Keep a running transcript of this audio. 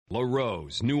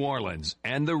LaRose, New Orleans,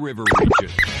 and the River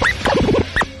Region.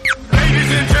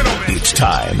 Ladies and gentlemen, It's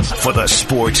time for the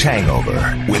Sports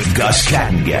Hangover with Gus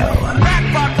Kattengell.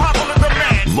 backed by popular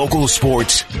demand. Local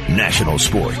sports, national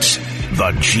sports.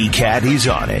 The G-Cat is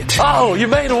on it. Oh, you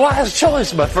made a wise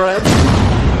choice, my friend.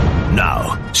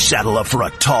 Now, saddle up for a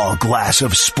tall glass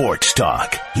of sports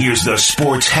talk. Here's the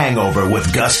Sports Hangover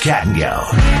with Gus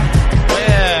Kattengell.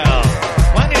 Well,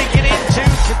 plenty to get into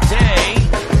today.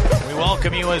 We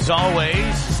welcome you as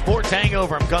always. Sports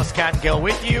Hangover. I'm Gus Kattengell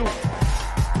with you.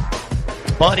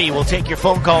 Buddy, we'll take your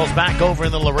phone calls back over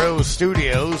in the LaRose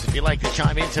studios. If you'd like to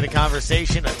chime into the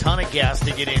conversation, a ton of guests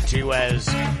to get into as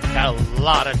got a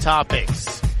lot of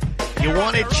topics. You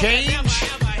wanted change?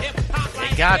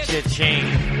 They got you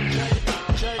change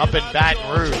up in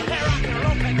Baton Rouge.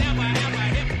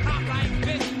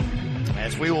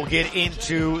 As we will get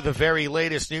into the very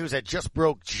latest news that just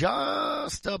broke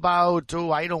just about,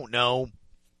 about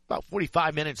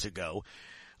 45 minutes ago.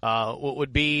 What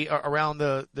would be around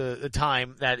the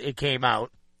time that it came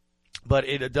out. But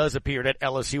it does appear that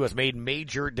LSU has made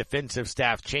major defensive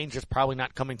staff changes, probably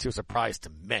not coming to a surprise to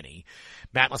many.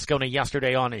 Matt Moscona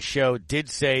yesterday on his show did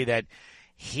say that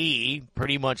he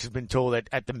pretty much has been told that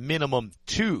at the minimum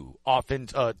two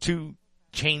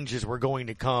changes were going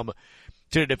to come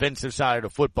to the defensive side of the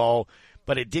football.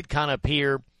 But it did kind of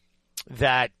appear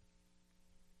that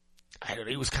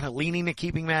he was kind of leaning to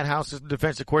keeping Matt House as the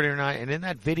defensive coordinator. And in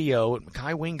that video,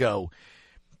 Kai Wingo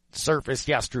surfaced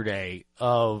yesterday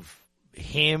of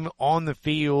him on the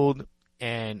field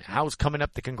and House coming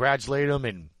up to congratulate him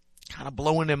and kind of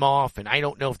blowing him off. And I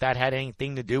don't know if that had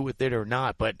anything to do with it or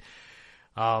not, but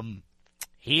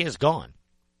he is gone.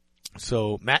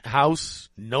 So Matt House,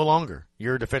 no longer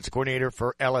your defensive coordinator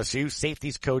for LSU.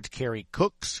 Safeties coach Kerry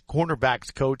Cooks,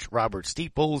 cornerbacks coach Robert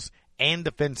Steeples, and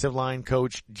defensive line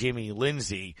coach Jimmy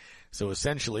Lindsey. So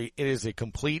essentially, it is a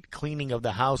complete cleaning of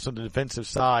the house on the defensive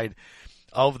side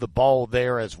of the ball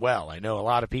there as well. I know a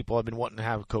lot of people have been wanting to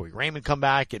have Kobe Raymond come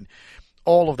back and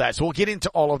all of that. So we'll get into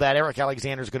all of that. Eric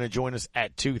Alexander is going to join us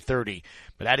at 2:30.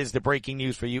 But that is the breaking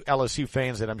news for you LSU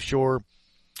fans that I'm sure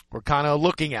we're kind of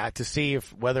looking at to see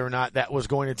if whether or not that was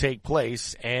going to take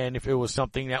place and if it was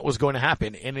something that was going to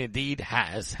happen, and indeed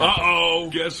has happened. Uh-oh,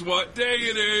 guess what day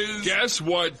it is? Guess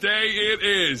what day it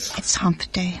is? It's hump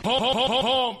day.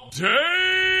 Hump day!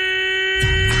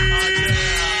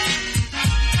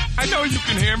 I know you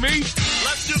can hear me.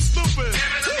 Let's get stupid.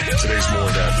 Today's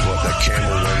more that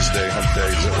Camel Wednesday, hump day,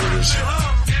 is that what it is?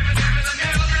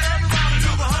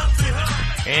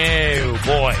 Oh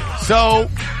boy. So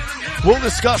we'll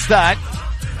discuss that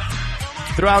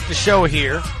throughout the show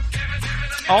here.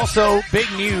 Also,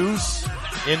 big news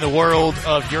in the world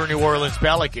of your New Orleans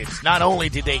Pelicans. Not only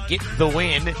did they get the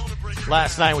win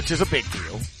last night, which is a big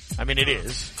deal. I mean, it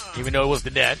is. Even though it was the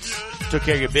Nets. Took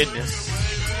care of your business.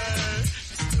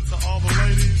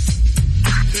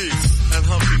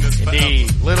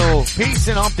 Indeed. Little peace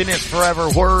and humpiness forever.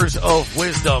 Words of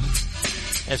wisdom.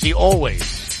 As he always.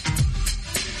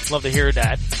 Love to hear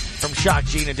that. From Shock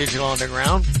Gene Digital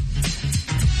Underground.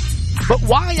 But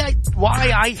why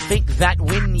I think that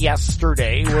win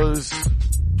yesterday was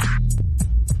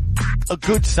a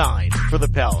good sign for the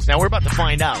Pels. Now we're about to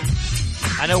find out.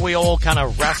 I know we all kind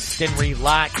of rest and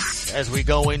relax as we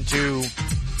go into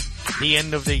the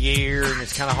end of the year, and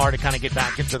it's kind of hard to kind of get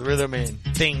back into the rhythm and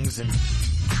things, and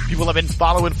people have been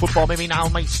following football. Maybe now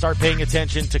might start paying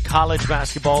attention to college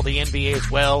basketball, the NBA as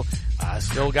well. I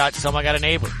got a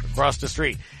neighbor across the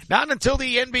street. Not until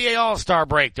the NBA All-Star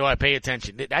break do I pay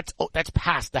attention. That's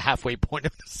past the halfway point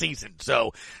of the season.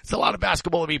 So it's a lot of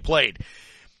basketball to be played.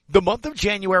 The month of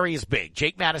January is big.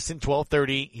 Jake Madison,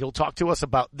 12:30. He'll talk to us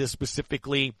about this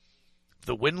specifically.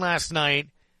 The win last night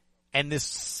and this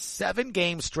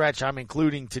 7-game stretch I'm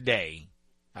including today.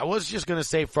 I was just going to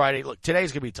say Friday. Look,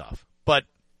 today's going to be tough, but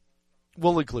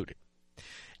we'll include it.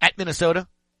 At Minnesota,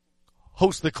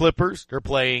 host the Clippers. They're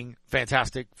playing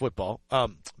fantastic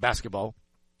basketball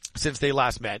since they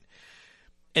last met.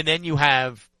 And then you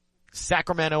have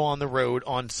Sacramento on the road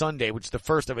on Sunday, which is the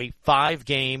first of a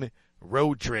 5-game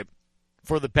road trip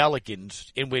for the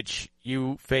Pelicans, in which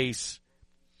you face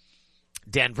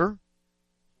Denver,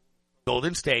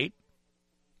 Golden State,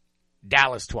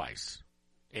 Dallas twice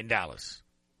in Dallas.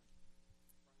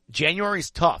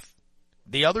 January's tough.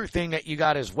 The other thing that you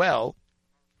got as well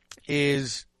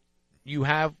is you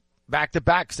have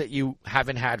back-to-backs that you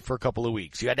haven't had for a couple of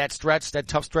weeks. You had that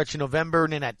tough stretch in November,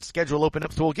 and then that schedule opened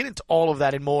up. So we'll get into all of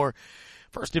that and more.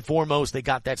 First and foremost, they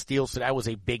got that steal, so that was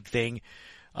a big thing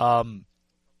of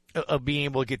being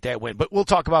able to get that win. But we'll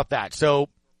talk about that. So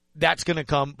that's going to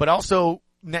come. But also,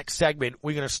 next segment,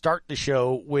 we're going to start the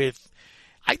show with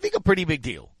I think, a pretty big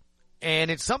deal.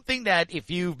 And it's something that if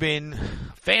you've been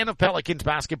a fan of Pelicans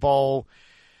basketball,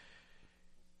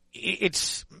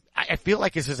 I feel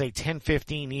like this is a 10,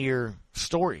 15-year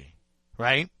story,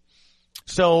 right?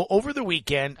 So over the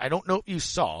weekend, I don't know if you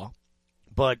saw,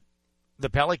 but the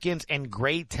Pelicans and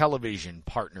Gray Television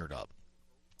partnered up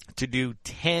to do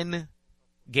 10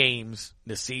 games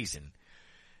this season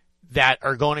that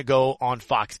are going to go on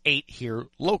Fox 8 here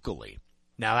locally.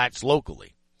 Now, that's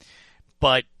locally.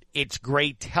 But it's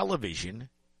Gray Television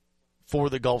for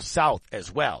the Gulf South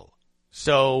as well.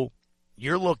 So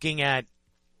you're looking at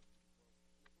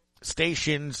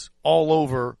stations all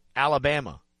over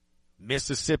Alabama,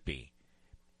 Mississippi,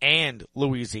 and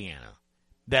Louisiana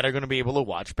that are going to be able to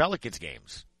watch Pelicans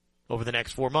games over the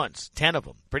next 4 months. 10 of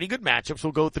them. Pretty good matchups.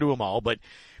 We'll go through them all. But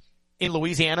in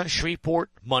Louisiana, Shreveport,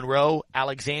 Monroe,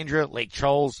 Alexandria, Lake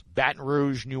Charles, Baton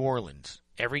Rouge, New Orleans.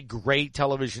 Every great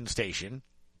television station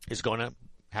is going to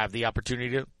have the opportunity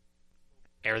to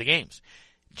air the games.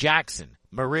 Jackson,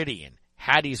 Meridian,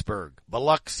 Hattiesburg,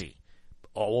 Biloxi,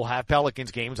 all will have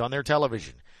Pelicans games on their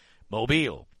television.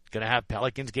 Mobile, going to have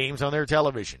Pelicans games on their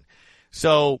television.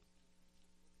 So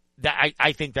that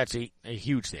I think that's a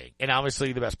huge thing. And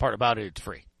obviously the best part about it, it's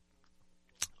free.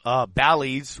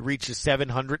 Bally's reaches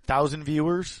 700,000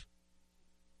 viewers.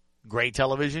 Gray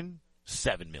Television,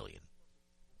 7 million.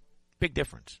 Big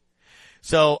difference.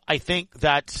 So I think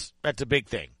that's a big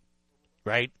thing,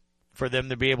 right? For them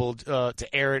to be able to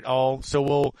air it all. So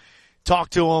we'll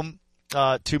talk to them,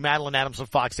 to Madeline Adams of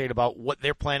Fox 8 about what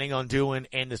they're planning on doing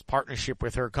and this partnership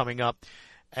with her coming up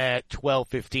at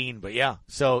 12:15. But yeah,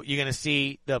 so you're going to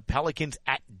see the Pelicans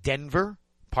at Denver,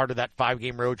 part of that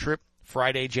 5-game road trip,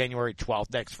 Friday, January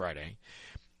 12th, next Friday.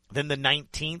 Then the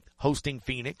 19th, hosting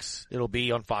Phoenix. It'll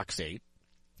be on Fox 8.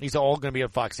 These are all going to be on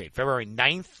Fox 8. February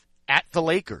 9th, at the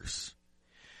Lakers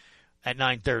at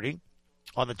 9:30.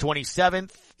 On the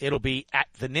 27th, it'll be at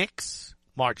the Knicks.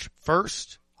 March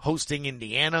 1st, hosting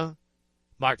Indiana.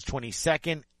 March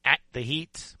 22nd, at the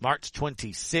Heat. March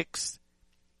 26th,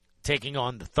 taking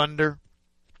on the Thunder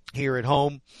here at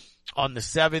home. On the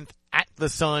 7th, at the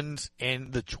Suns.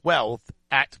 And the 12th,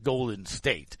 at Golden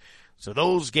State. So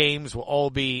those games will all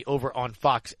be over on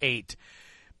Fox 8,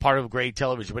 part of Gray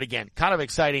Television. But again, kind of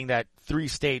exciting that 3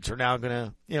 states are now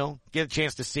going to, get a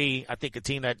chance to see, I think, a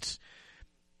team that's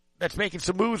making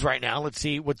some moves right now. Let's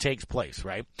see what takes place,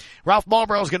 right? Ralph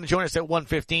Marlborough is going to join us at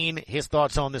 1:15. His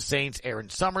thoughts on the Saints. Aaron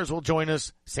Summers will join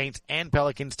us, Saints and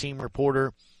Pelicans team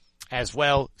reporter as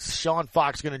well. Sean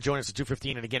Fox is going to join us at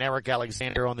 2:15. And again, Eric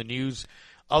Alexander on the news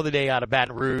of the day out of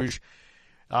Baton Rouge.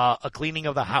 A cleaning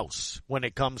of the house when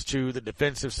it comes to the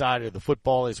defensive side of the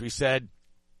football. As we said,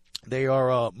 they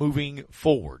are moving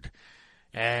forward.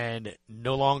 And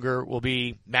no longer will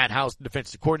be Matt House,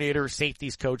 defensive coordinator,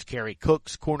 safeties coach Kerry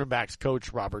Cooks, cornerbacks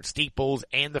coach Robert Steeples,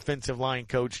 and defensive line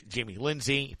coach Jimmy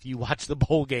Lindsay. If you watch the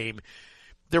bowl game,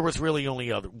 there was really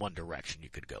only one direction you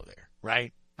could go there,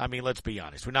 right? I mean, let's be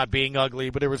honest. We're not being ugly,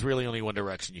 but there was really only one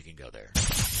direction you can go there.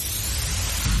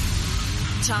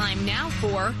 Time now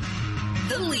for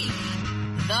The Lead.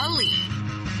 The Lead.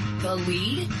 The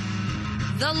Lead.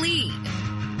 The Lead.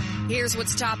 Here's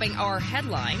what's topping our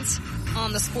headlines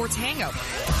on the Sports Hangover.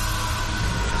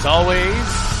 As always,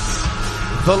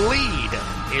 The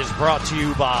Lead is brought to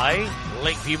you by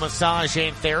Lakeview Massage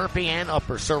and Therapy and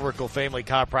Upper Cervical Family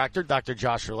Chiropractor. Dr.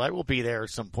 Josh Roulette will be there at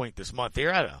some point this month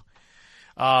here. I don't know.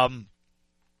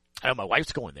 I know my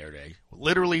wife's going there today.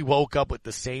 Literally woke up with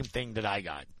the same thing that I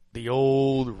got. The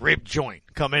old rib joint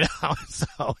coming out.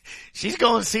 So she's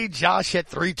going to see Josh at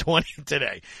 3:20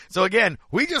 today. So again,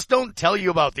 we just don't tell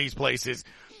you about these places.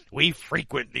 We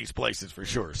frequent these places for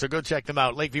sure. So go check them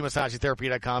out.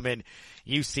 LakeviewMassageTherapy.com and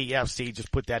UCFC.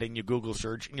 Just put that in your Google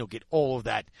search and you'll get all of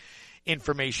that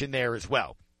information there as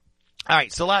well. All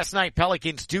right. So last night,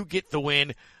 Pelicans do get the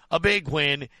win, a big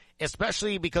win,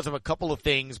 especially because of a couple of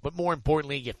things. But more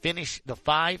importantly, you finish the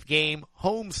 5-game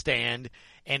homestand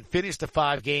and finish the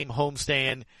 5-game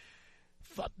homestand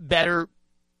better,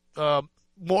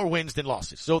 more wins than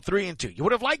losses. So 3-2. You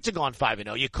would have liked to go on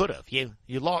 5-0. You could have.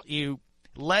 You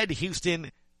led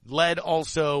Houston, led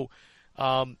also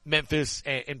Memphis,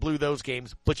 and blew those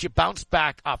games, but you bounced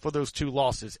back off of those 2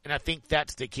 losses, and I think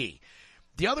that's the key.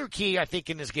 The other key, I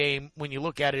think, in this game, when you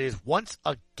look at it, is once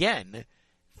again,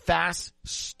 fast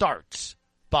starts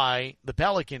by the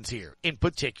Pelicans here, in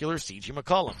particular C.J.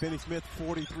 McCollum. Finney Smith,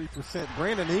 43%.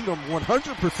 Brandon Ingram,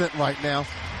 100% right now.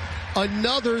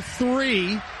 Another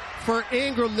 3 for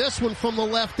Ingram, this one from the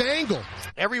left angle.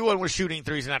 Everyone was shooting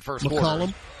threes in that first quarter.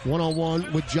 McCollum,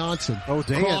 one-on-one with Johnson. Dance.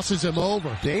 Crosses him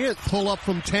over. Dance. Pull up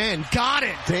from 10. Got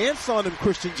it. Dance on him,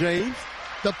 Christian James.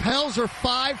 The Pels are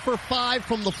 5 for 5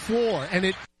 from the floor, and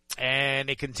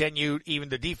it continued. Even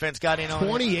the defense got in on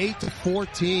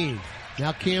 28-14.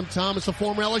 Now Cam Thomas, a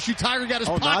former LSU Tiger, got his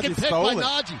pocket picked by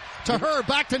Najee. To her,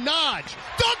 back to Naj.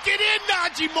 Dunk it in,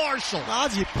 Najee Marshall.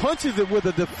 Najee punches it with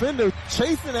a defender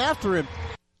chasing after him.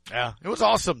 Yeah, it was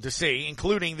awesome to see,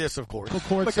 including this, of course.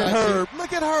 Look at Herb.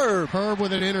 Look at Herb. Herb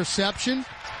with an interception.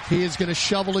 He is going to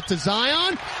shovel it to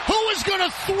Zion, who is going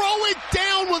to throw it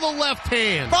down with a left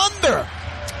hand. Thunder.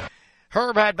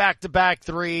 Herb had back-to-back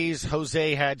threes.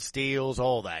 Jose had steals,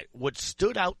 all that. What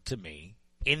stood out to me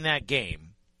in that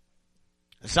game,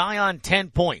 Zion,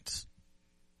 10 points.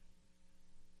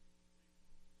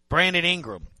 Brandon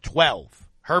Ingram, 12.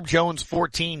 Herb Jones,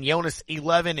 14. Jonas,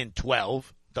 11 and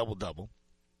 12. Double-double.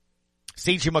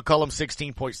 C.J. McCollum,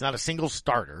 16 points. Not a single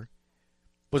starter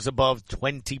was above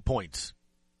 20 points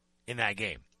in that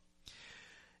game.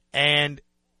 And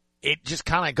it just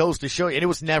kind of goes to show you, and it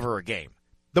was never a game.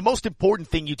 The most important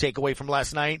thing you take away from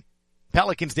last night,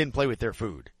 Pelicans didn't play with their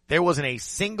food. There wasn't a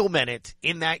single minute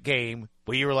in that game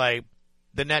where you were like,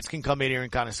 the Nets can come in here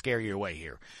and kind of scare you away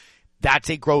here. That's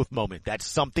a growth moment. That's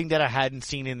something that I hadn't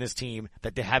seen in this team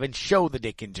that they haven't showed that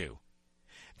they can do.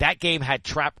 That game had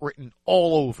trap written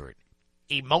all over it.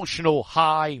 Emotional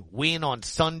high win on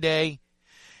Sunday.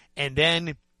 And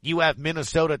then you have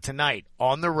Minnesota tonight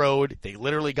on the road. They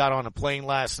literally got on a plane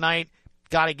last night.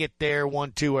 Got to get there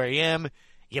 1, 2 a.m.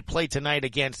 You play tonight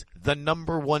against the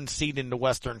number 1 seed in the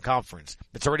Western Conference.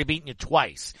 It's already beaten you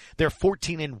twice. They're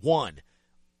 14-1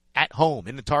 at home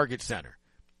in the Target Center.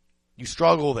 You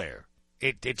struggle there.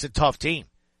 It's a tough team.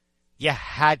 You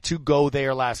had to go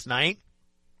there last night.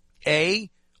 A,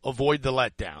 avoid the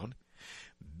letdown.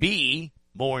 B,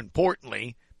 more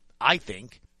importantly, I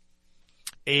think,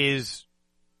 is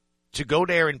to go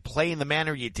there and play in the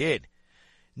manner you did.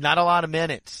 Not a lot of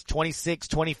minutes, 26,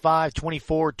 25,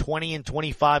 24, 20, and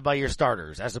 25 by your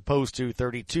starters, as opposed to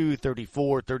 32,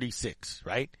 34, 36,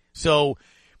 right? So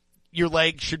your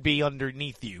legs should be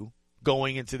underneath you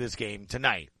going into this game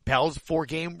tonight. Pels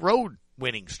 4-game road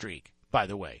winning streak, by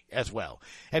the way, as well.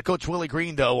 Head coach Willie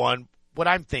Green, though, on what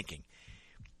I'm thinking.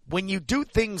 When you do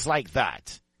things like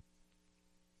that,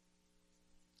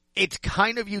 it's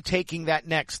kind of you taking that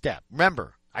next step.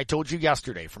 Remember, I told you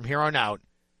yesterday, from here on out,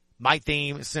 my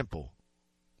theme is simple.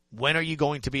 When are you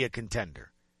going to be a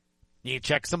contender? You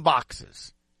check some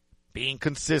boxes. Being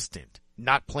consistent.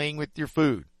 Not playing with your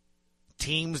food.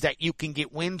 Teams that you can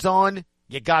get wins on,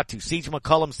 you got to. C.J.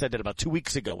 McCollum said that about 2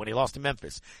 weeks ago when he lost to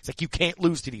Memphis. It's like you can't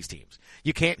lose to these teams.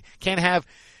 You can't have,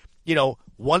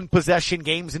 one possession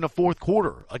games in the fourth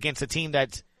quarter against a team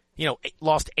that's,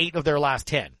 lost 8 of their last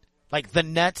 10. Like the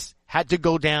Nets had to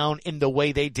go down in the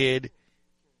way they did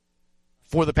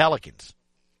for the Pelicans.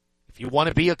 If you want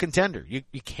to be a contender,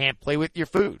 you can't play with your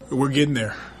food. We're getting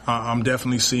there. I'm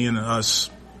definitely seeing us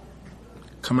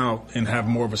come out and have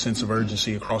more of a sense of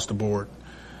urgency across the board.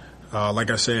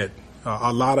 Like I said,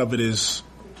 a lot of it is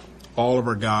all of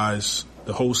our guys,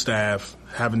 the whole staff,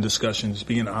 having discussions,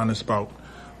 being honest about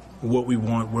what we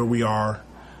want, where we are,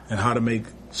 and how to make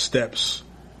steps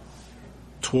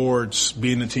towards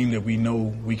being the team that we know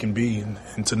we can be.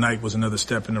 And tonight was another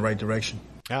step in the right direction.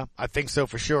 Yeah, I think so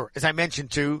for sure. As I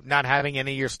mentioned, too, not having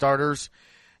any of your starters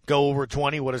go over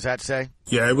 20, what does that say?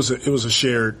 Yeah, it was a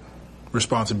shared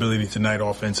responsibility tonight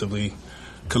offensively.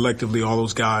 Collectively, all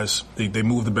those guys, they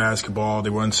moved the basketball. They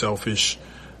were unselfish.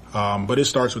 But it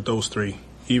starts with those 3.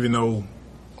 Even though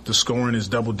the scoring is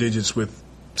double digits with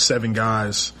 7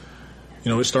 guys,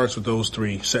 it starts with those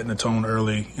 3, setting the tone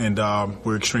early, and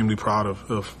we're extremely proud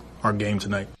of our game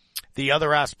tonight. The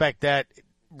other aspect that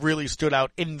really stood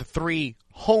out in the 3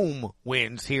 home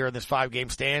wins here in this 5-game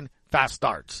stand, fast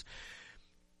starts.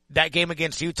 That game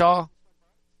against Utah,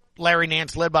 Larry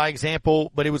Nance led by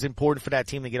example, but it was important for that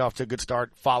team to get off to a good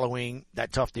start following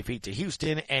that tough defeat to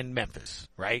Houston and Memphis,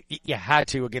 right? You had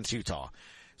to against Utah.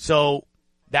 So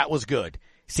that was good.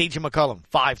 C.J. McCollum,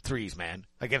 5 threes, man,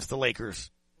 against the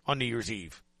Lakers on New Year's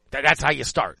Eve. That's how you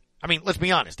start. I mean, let's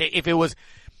be honest. If it was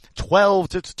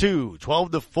 12-2,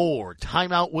 12-4,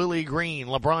 timeout Willie Green,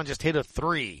 LeBron just hit a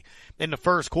 3 in the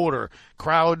first quarter,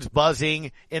 crowds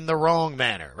buzzing in the wrong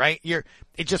manner, right?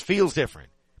 It just feels different.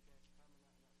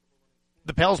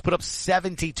 The Pels put up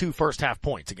 72 first-half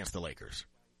points against the Lakers.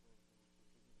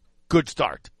 Good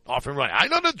start. Off and running. I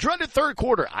know the dreaded third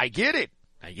quarter. I get it.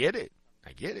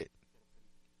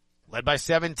 Led by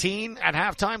 17 at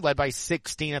halftime, led by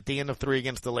 16 at the end of 3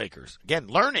 against the Lakers. Again,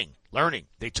 learning.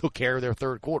 They took care of their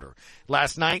third quarter.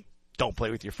 Last night, don't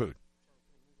play with your food.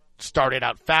 Started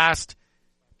out fast.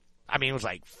 I mean, it was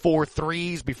like 4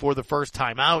 threes before the first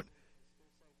timeout.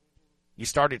 You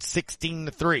started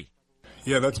 16-3.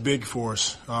 Yeah, that's big for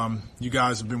us. You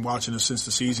guys have been watching us since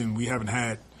the season. We haven't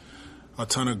had a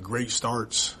ton of great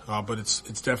starts, but it's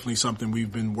definitely something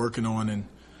we've been working on, and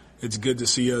it's good to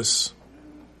see us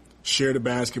share the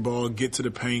basketball, get to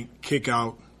the paint, kick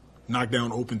out, knock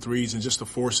down open threes, and just the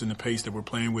force and the pace that we're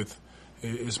playing with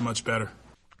is much better.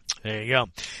 There you go.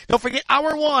 Don't forget,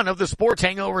 Hour 1 of the Sports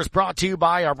Hangover is brought to you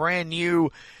by our brand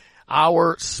new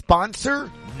our sponsor,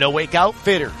 No Wake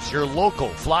Outfitters, your local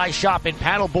fly shop and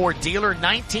paddleboard dealer,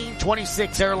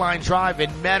 1926 Airline Drive in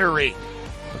Metairie.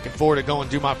 Looking forward to going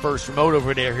do my first remote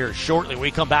over there here shortly. When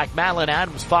we come back, Madeline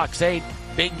Adams, Fox 8,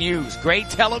 big news, great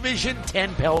television,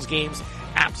 10 Pels games,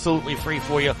 absolutely free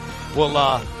for you. We'll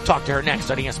talk to her next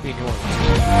on ESPN New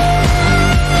Orleans.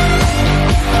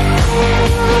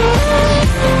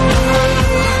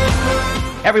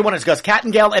 Everyone, it's Gus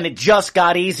Kattengell, and it just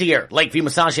got easier. Lakeview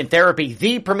Massage and Therapy,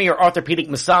 the premier orthopedic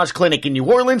massage clinic in New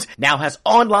Orleans, now has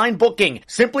online booking.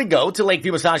 Simply go to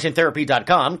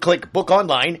LakeviewMassageandTherapy.com, click Book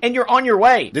Online, and you're on your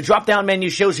way. The drop-down menu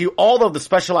shows you all of the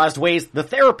specialized ways the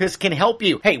therapist can help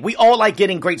you. Hey, we all like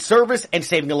getting great service and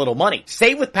saving a little money.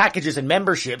 Save with packages and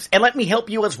memberships, and let me help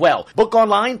you as well. Book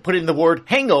online, put in the word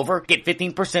Hangover, get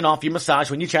 15% off your massage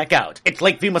when you check out. It's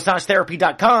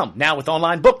LakeviewMassageTherapy.com, now with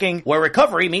online booking, where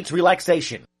recovery meets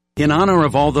relaxation. In honor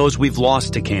of all those we've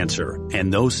lost to cancer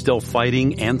and those still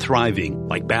fighting and thriving,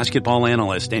 like basketball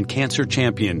analyst and cancer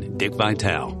champion Dick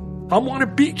Vitale. I want to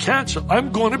beat cancer.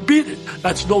 I'm going to beat it.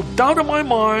 That's no doubt in my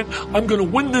mind. I'm going to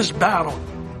win this battle.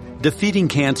 Defeating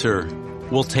cancer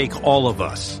will take all of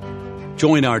us.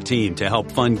 Join our team to help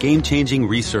fund game-changing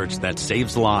research that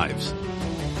saves lives.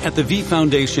 At the V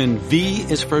Foundation, V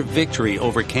is for victory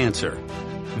over cancer.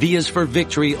 V is for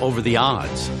victory over the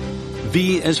odds.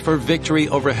 V is for victory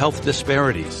over health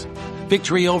disparities,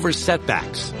 victory over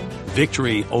setbacks,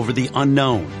 victory over the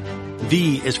unknown.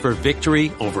 V is for victory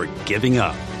over giving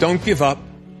up. Don't give up.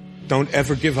 Don't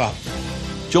ever give up.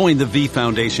 Join the V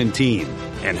Foundation team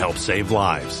and help save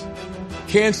lives.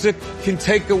 Cancer can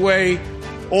take away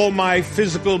all my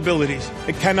physical abilities.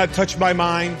 It cannot touch my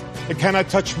mind, it cannot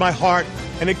touch my heart,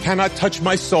 and it cannot touch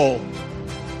my soul.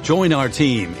 Join our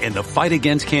team in the fight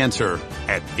against cancer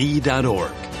at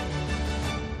V.org.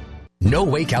 No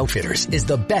Wake Outfitters is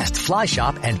the best fly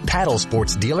shop and paddle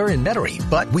sports dealer in Metairie,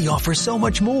 but we offer so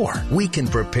much more. We can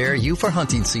prepare you for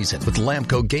hunting season with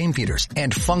Lamco game feeders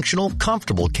and functional,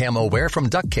 comfortable camo wear from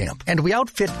Duck Camp. And we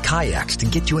outfit kayaks to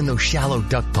get you in those shallow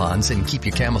duck ponds and keep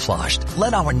you camouflaged.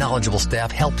 Let our knowledgeable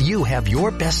staff help you have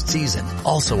your best season.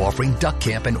 Also offering Duck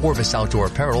Camp and Orvis outdoor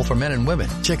apparel for men and women.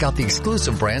 Check out the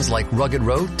exclusive brands like Rugged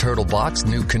Road, Turtle Box,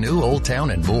 New Canoe, Old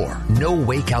Town, and more. No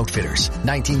Wake Outfitters,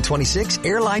 1926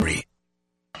 Airline.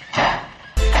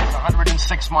 It's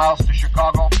 106 miles to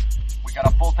Chicago. We got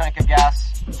a full tank of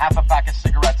gas, half a pack of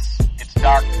cigarettes. It's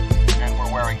dark, and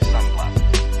we're wearing sunglasses.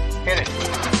 Hit it.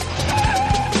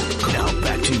 Now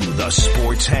back to the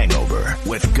Sports Hangover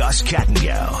with Gus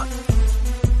Kattengell.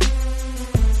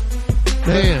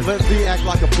 Man. Let V act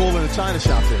like a bull in a china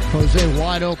shop there. Jose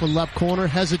wide open left corner,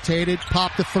 hesitated,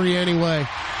 popped the three anyway,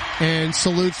 and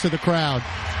salutes to the crowd.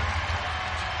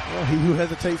 Well, he who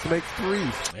hesitates makes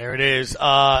threes. There it is.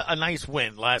 A nice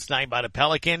win last night by the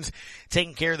Pelicans,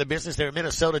 taking care of the business there in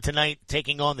Minnesota tonight,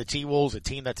 taking on the T-Wolves, a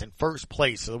team that's in first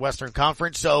place of the Western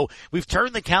Conference. So we've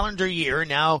turned the calendar year.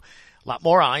 Now a lot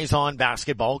more eyes on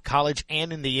basketball, college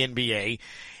and in the NBA.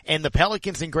 And the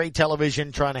Pelicans and Great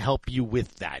Television trying to help you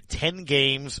with that. 10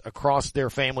 games across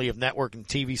their family of network and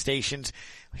TV stations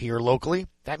here locally.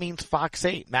 That means Fox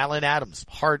 8. Madeline Adams,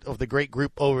 part of the great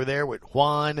group over there with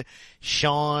Juan,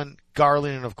 Sean,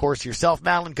 Garland, and of course yourself.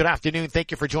 Madeline, good afternoon. Thank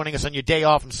you for joining us on your day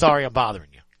off. I'm sorry I'm bothering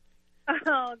you.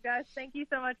 Oh, Gus, thank you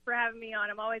so much for having me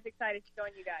on. I'm always excited to join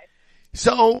you guys.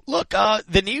 So, look,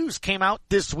 the news came out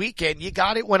this weekend. You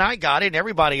got it when I got it, and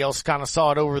everybody else kind of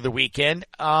saw it over the weekend.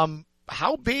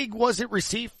 How big was it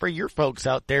received for your folks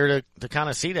out there to kind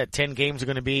of see that 10 games are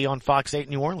going to be on Fox 8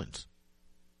 New Orleans?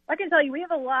 I can tell you, we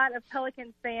have a lot of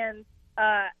Pelicans fans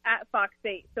at Fox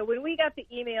 8. So when we got the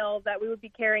email that we would be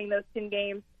carrying those 10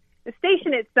 games, the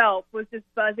station itself was just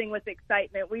buzzing with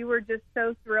excitement. We were just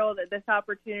so thrilled at this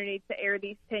opportunity to air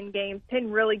these 10 games, 10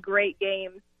 really great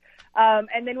games.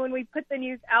 And then when we put the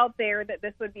news out there that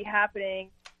this would be happening,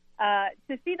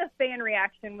 to see the fan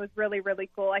reaction was really, really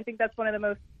cool. I think that's one of the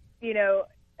most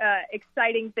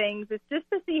exciting things is just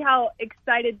to see how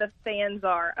excited the fans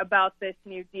are about this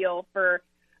new deal for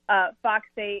Fox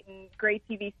 8 and great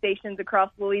TV stations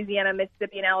across Louisiana,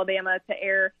 Mississippi, and Alabama to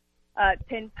air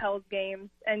 10 Pels games.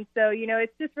 And so,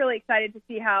 it's just really excited to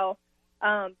see how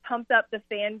pumped up the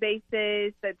fan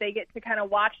bases, that they get to kind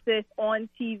of watch this on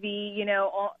TV,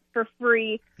 for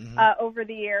free over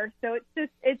the air. So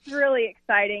it's really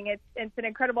exciting. It's an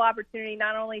incredible opportunity,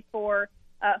 not only for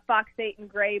Fox 8 and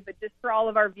Gray, but just for all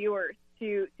of our viewers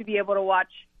to be able to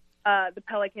watch the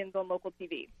Pelicans on local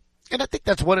TV. And I think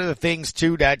that's one of the things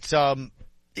too that's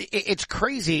it's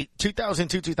crazy.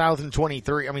 2002,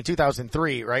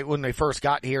 2003, right, when they first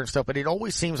got here and stuff. But it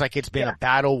always seems like it's been a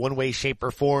battle, one way, shape,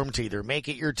 or form, to either make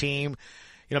it your team.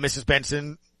 Mrs.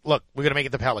 Benson, look, we're going to make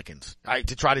it the Pelicans, right,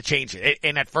 to try to change it.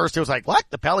 And at first it was like, what?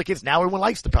 The Pelicans? Now everyone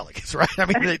likes the Pelicans, right? I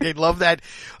mean, they love that.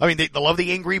 I mean, they love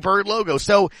the Angry Bird logo.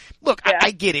 So look,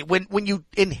 I get it. When you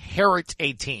inherit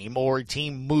a team or a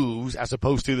team moves as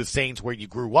opposed to the Saints where you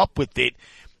grew up with it,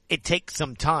 it takes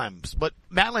some time. But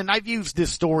Madeline, I've used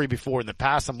this story before in the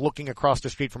past. I'm looking across the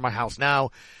street from my house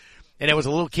now, and there was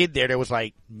a little kid there that was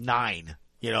like 9.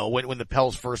 When the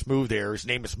Pels first moved there. His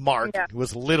name is Mark. Yeah. He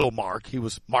was little Mark. He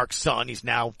was Mark's son. He's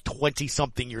now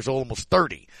 20-something years old, almost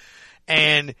 30.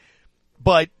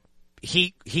 But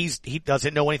he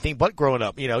doesn't know anything but growing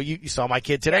up. You saw my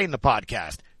kid today in the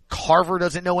podcast. Carver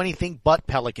doesn't know anything but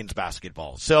Pelicans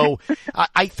basketball. So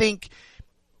I think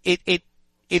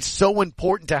it's so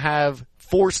important to have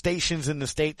 4 stations in the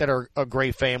state that are a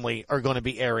Gray family are going to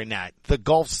be airing that. The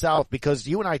Gulf South, because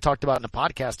you and I talked about in the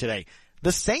podcast today,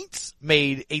 the Saints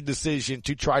made a decision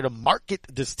to try to market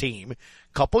this team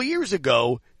a couple years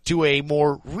ago to a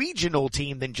more regional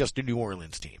team than just a New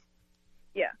Orleans team.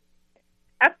 Yeah,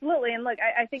 absolutely. And look,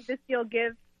 I think this deal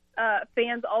gives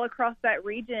fans all across that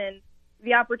region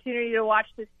the opportunity to watch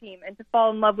this team and to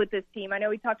fall in love with this team. I know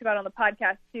we talked about on the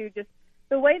podcast too, just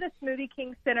the way the Smoothie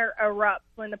King Center erupts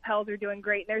when the Pels are doing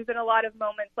great. And there's been a lot of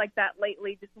moments like that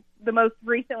lately. Just the most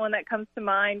recent one that comes to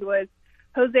mind was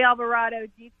Jose Alvarado,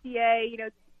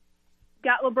 GTA,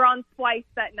 got LeBron twice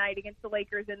that night against the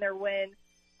Lakers in their win.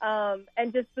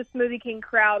 And just the Smoothie King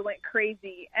crowd went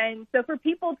crazy. And so for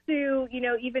people to,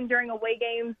 even during away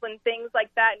games when things like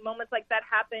that and moments like that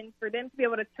happen, for them to be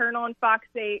able to turn on Fox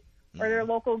 8 or their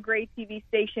local Gray TV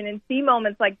station and see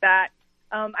moments like that,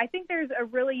 I think there's a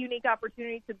really unique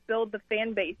opportunity to build the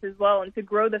fan base as well and to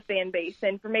grow the fan base.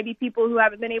 And for maybe people who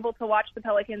haven't been able to watch the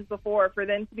Pelicans before, for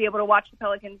them to be able to watch the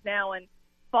Pelicans now and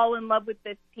fall in love with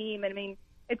this team. I mean,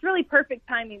 it's really perfect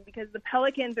timing because the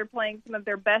Pelicans are playing some of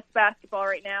their best basketball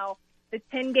right now. The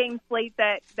 10-game slate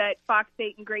that Fox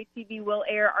 8 and Gray TV will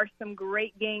air are some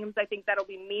great games. I think that'll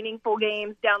be meaningful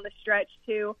games down the stretch,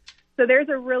 too. So there's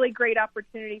a really great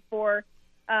opportunity for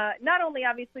not only,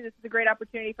 obviously, this is a great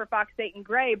opportunity for Fox 8 and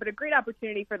Gray, but a great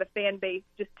opportunity for the fan base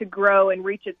just to grow and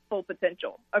reach its full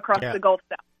potential across the Gulf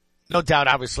South. No doubt,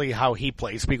 obviously, how he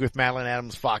plays. Speak with Madeline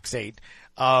Adams, Fox 8.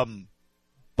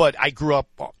 But I grew up,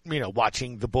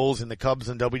 watching the Bulls and the Cubs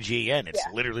and WGN. It's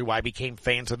literally why I became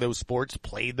fans of those sports,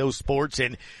 played those sports.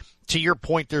 And to your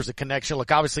point, there's a connection.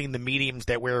 Look, obviously in the mediums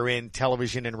that we're in,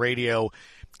 television and radio,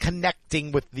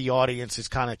 connecting with the audience is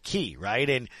kind of key, right?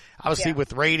 And obviously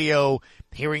with radio,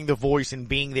 hearing the voice and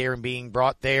being there and being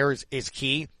brought there is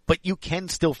key. But you can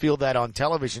still feel that on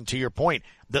television, to your point.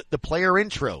 The player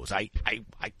intros,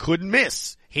 I couldn't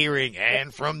miss hearing,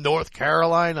 and from North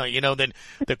Carolina, then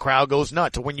the crowd goes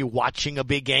nuts. So when you're watching a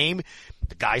big game,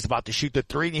 the guy's about to shoot the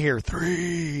 3 and you hear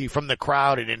 3 from the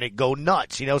crowd and then it go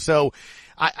nuts, So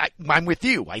I'm with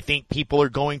you. I think people are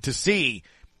going to see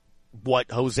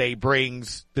what Jose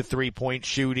brings, the 3-point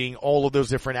shooting, all of those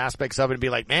different aspects of it, and be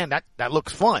like, man, that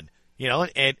looks fun,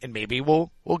 and maybe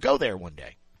we'll go there one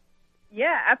day.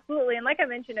 Yeah, absolutely. And like I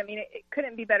mentioned, I mean, it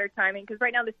couldn't be better timing because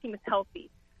right now this team is healthy.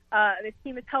 This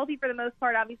team is healthy for the most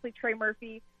part. Obviously, Trey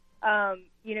Murphy,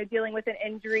 dealing with an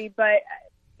injury, but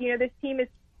this team is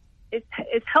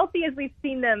healthy as we've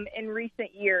seen them in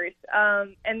recent years,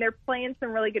 and they're playing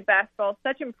some really good basketball.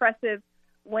 Such impressive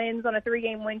wins on a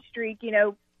 3-game win streak.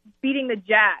 Beating the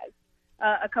Jazz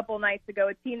a couple nights ago,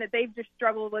 a team that they've just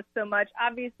struggled with so much.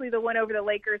 Obviously, the win over the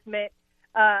Lakers meant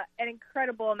an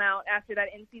incredible amount after that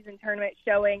in-season tournament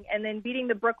showing, and then beating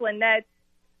the Brooklyn Nets.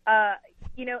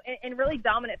 In really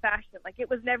dominant fashion. Like, it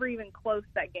was never even close,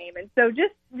 that game. And so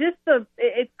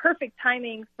it's perfect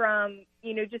timing from,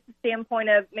 just the standpoint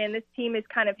of, man, this team is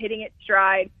kind of hitting its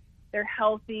stride. They're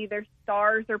healthy. Their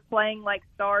stars are playing like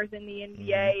stars in the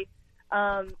NBA.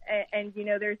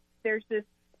 There's just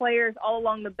players all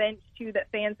along the bench, too, that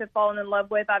fans have fallen in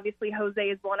love with. Obviously, Jose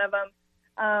is one of them.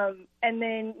 And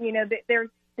then,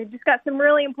 they've just got some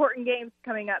really important games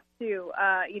coming up, too.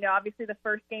 Obviously the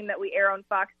first game that we air on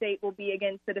Fox 8 will be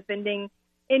against the defending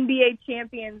NBA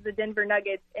champions, the Denver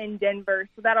Nuggets in Denver.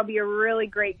 So that'll be a really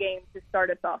great game to start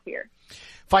us off here.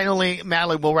 Finally,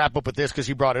 Madeline, we'll wrap up with this because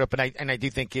you brought it up, and I do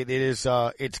think it is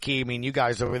it's key. I mean, you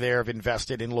guys over there have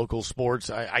invested in local sports.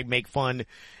 I make fun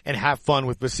and have fun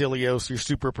with Vasilios, your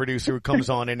super producer who comes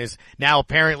on and is now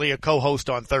apparently a co-host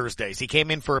on Thursdays. He came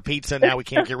in for a pizza, and now we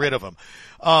can't get rid of him.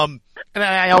 And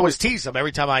I always tease him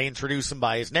every time I introduce him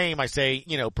by his name. I say,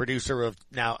 producer of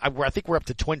now. I think we're up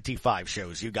to 25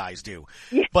 shows you guys do,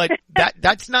 but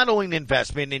that's not only an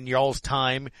investment in y'all's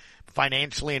time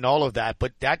financially and all of that,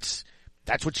 but that's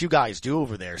what you guys do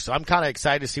over there. So I'm kind of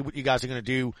excited to see what you guys are going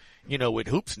to do, with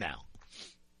hoops now.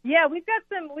 Yeah, we've got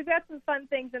some fun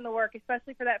things in the work,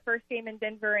 especially for that first game in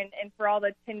Denver and for all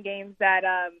the 10 games that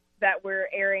we're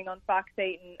airing on Fox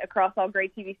 8 and across all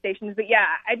great TV stations. But yeah,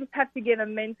 I just have to give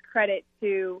immense credit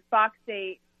to Fox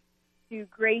 8, to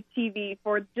Gray TV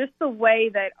for just the way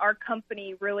that our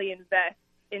company really invests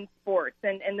in sports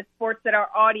and the sports that our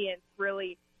audience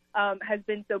really has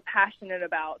been so passionate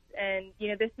about. And,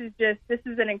 this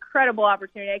is an incredible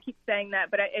opportunity. I keep saying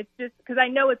that, but it's just because I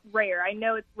know it's rare. I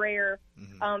know it's rare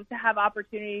to have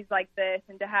opportunities like this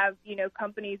and to have,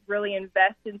 companies really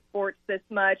invest in sports this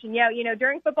much. And yeah,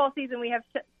 during football season, we have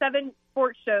 7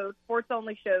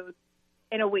 sports-only shows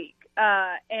in a week.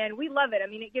 And we love it. I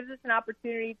mean, it gives us an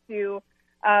opportunity to,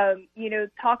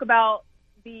 talk about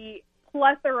the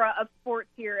plethora of sports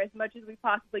here as much as we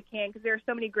possibly can, because there are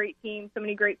so many great teams, so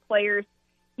many great players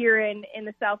here in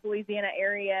the South Louisiana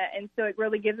area. And so it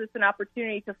really gives us an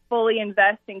opportunity to fully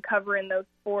invest in covering those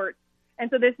sports. And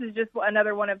so this is just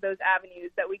another one of those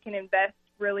avenues that we can invest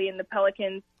really in the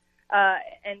Pelicans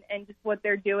and just what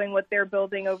they're doing, what they're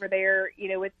building over there,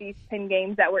 with these 10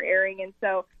 games that we're airing. And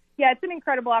so, yeah, it's an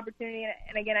incredible opportunity.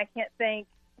 And again, I can't thank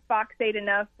Fox 8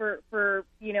 enough for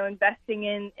investing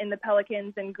in the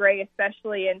Pelicans and Gray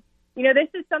especially. And, this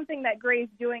is something that Gray's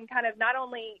doing kind of not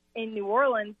only in New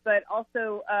Orleans, but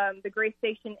also the Gray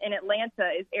station in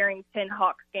Atlanta is airing 10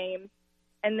 Hawks games.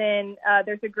 And then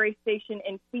there's a Gray station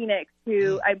in Phoenix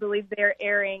who I believe they're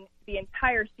airing the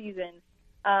entire season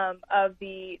of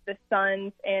the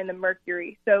Suns and the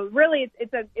Mercury. So really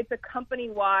it's a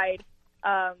company-wide,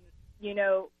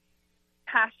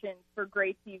 passion for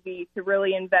Gray TV to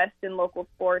really invest in local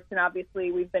sports, and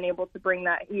obviously we've been able to bring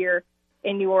that here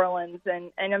in New Orleans,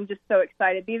 and I'm just so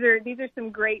excited. These are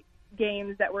some great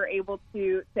games that we're able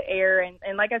to air,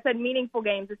 and like I said, meaningful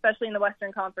games, especially in the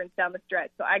Western Conference down the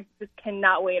stretch. So I just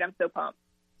cannot wait. I'm so pumped.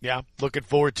 Yeah, looking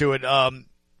forward to it.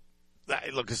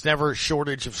 Look, there's never a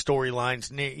shortage of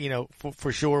storylines,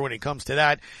 for sure when it comes to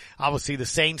that. Obviously, the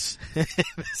Saints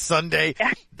Sunday,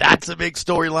 that's a big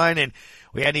storyline, and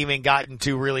we hadn't even gotten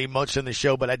to really much in the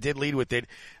show, but I did lead with it.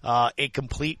 A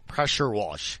complete pressure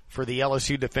wash for the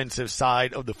LSU defensive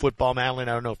side of the football, Madeline.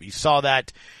 I don't know if you saw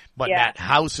that, but Matt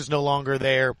House is no longer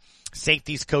there.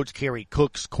 Safeties coach Kerry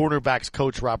Cooks, cornerbacks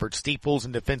coach Robert Steeples,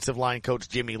 and defensive line coach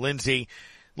Jimmy Lindsey.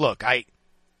 Look,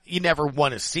 you never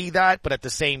want to see that, but at the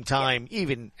same time,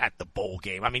 even at the bowl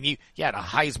game, I mean, you had a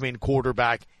Heisman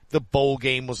quarterback. The bowl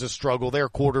game was a struggle. Their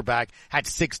quarterback had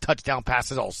 6 touchdown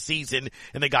passes all season,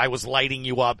 and the guy was lighting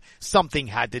you up. Something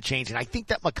had to change, and I think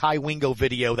that Mekhi Wingo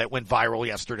video that went viral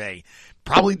yesterday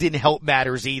probably didn't help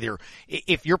matters either.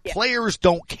 If your players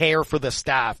don't care for the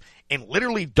staff and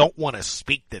literally don't want to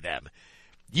speak to them,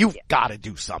 you've got to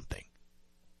do something.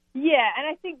 Yeah, and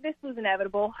I think this was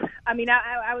inevitable. I mean,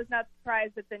 I was not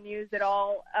surprised at the news at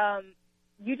all.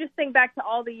 You just think back to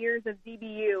all the years of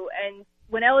DBU, and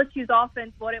when LSU's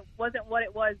offense wasn't what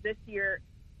it was this year,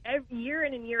 every year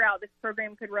in and year out, this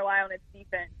program could rely on its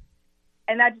defense.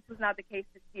 And that just was not the case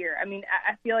this year. I mean,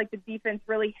 I feel like the defense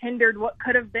really hindered what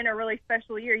could have been a really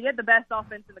special year. You had the best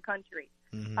offense in the country.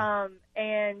 Mm-hmm.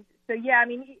 And so, yeah, I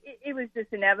mean, it was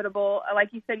just inevitable. Like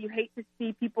you said, you hate to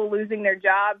see people losing their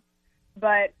jobs.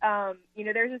 But,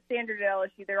 there's a standard at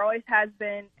LSU. There always has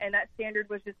been, and that standard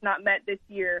was just not met this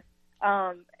year.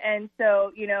 And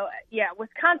so,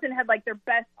 Wisconsin had like their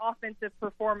best offensive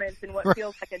performance in what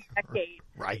feels like a decade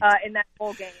in that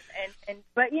bowl game.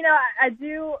 But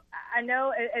I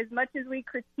know as much as we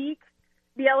critique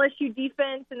the LSU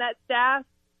defense and that staff,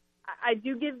 I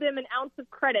do give them an ounce of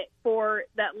credit for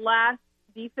that last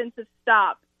defensive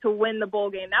stop to win the bowl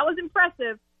game. That was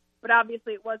impressive, but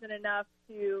obviously it wasn't enough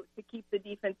to keep the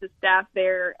defensive staff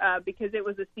there because it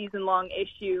was a season-long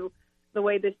issue, the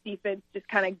way this defense just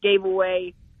kind of gave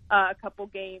away a couple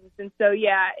games. And so,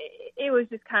 it was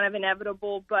just kind of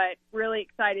inevitable, but really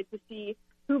excited to see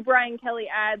who Brian Kelly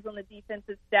adds on the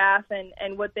defensive staff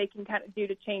and what they can kind of do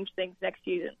to change things next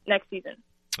season.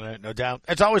 No doubt.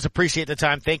 As always, appreciate the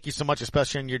time. Thank you so much,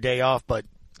 especially on your day off, but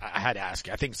I had to ask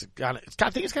you. I think it's kind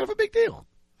of a big deal.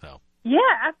 So. Yeah,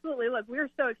 absolutely. Look, we're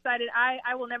so excited.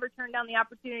 I will never turn down the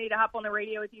opportunity to hop on the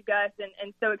radio with you guys,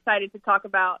 and so excited to talk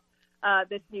about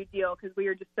this new deal because we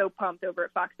are just so pumped over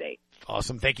at Fox 8.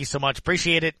 Awesome. Thank you so much.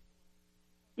 Appreciate it.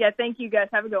 Yeah, thank you guys.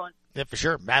 Have a good one. Yeah, for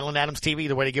sure. Madeline Adams TV,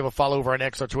 the way to give a follow over on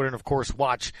X or Twitter, and of course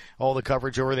watch all the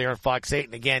coverage over there on Fox 8.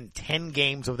 And again, 10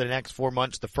 games over the next 4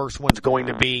 months. The first one's going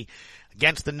to be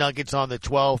against the Nuggets on the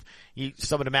 12th.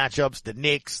 Some of the matchups, the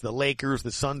Knicks, the Lakers,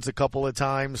 the Suns a couple of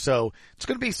times. So it's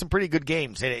going to be some pretty good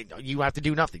games. And you have to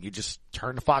do nothing. You just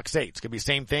turn to Fox 8. It's going to be the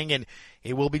same thing, and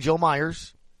it will be Joe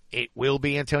Myers. It will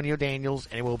be Antonio Daniels,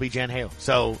 and it will be Jen Hale.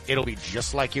 So it'll be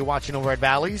just like you're watching over at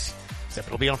Bally's, except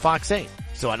it'll be on Fox 8.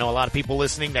 So I know a lot of people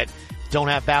listening that don't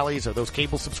have Bally's or those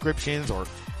cable subscriptions or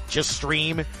just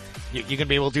stream. You're going to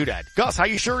be able to do that. Gus, how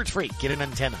you sure it's free? Get an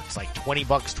antenna. It's like $20,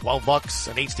 $12,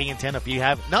 an HD antenna if you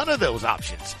have none of those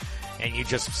options. And you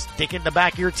just stick it in the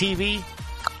back of your TV.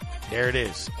 There it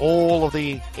is. All of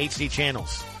the HD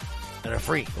channels that are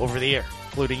free over the air,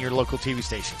 including your local TV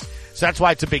stations. So that's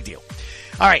why it's a big deal.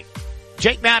 All right.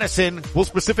 Jake Madison will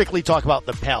specifically talk about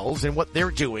the Pels and what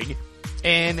they're doing.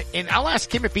 And I'll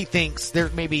ask him if he thinks they're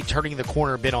maybe turning the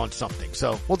corner a bit on something.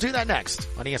 So we'll do that next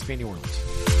on ESPN New Orleans.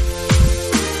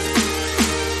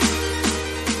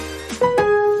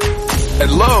 At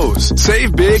Lowe's,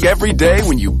 save big every day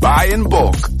when you buy in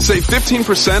bulk. Save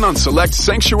 15% on select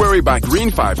Sanctuary by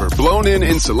Green Fiber blown-in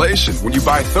insulation when you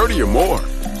buy 30 or more.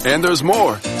 And there's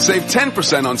more. Save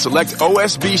 10% on select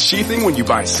OSB sheathing when you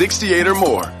buy 68 or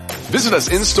more. Visit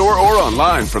us in-store or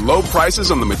online for low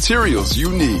prices on the materials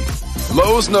you need.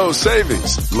 Lowe's knows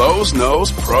savings. Lowe's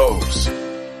knows pros.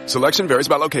 Selection varies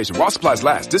by location. While supplies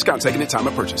last. Discount taken at time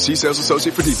of purchase. See sales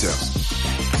associate for details.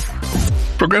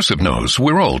 Progressive knows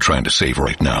we're all trying to save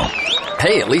right now.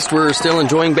 Hey, at least we're still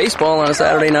enjoying baseball on a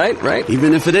Saturday night, right?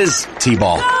 Even if it is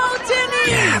T-ball.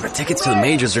 Yeah, but tickets to the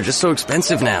majors are just so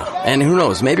expensive now. And who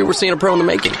knows, maybe we're seeing a pro in the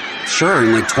making. Sure,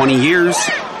 in like 20 years.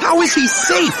 How is he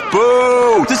safe?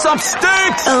 Boo! This ump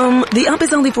stinks! The ump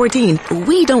is only 14.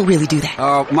 We don't really do that.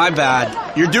 Oh, my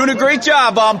bad. You're doing a great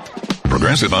job, ump.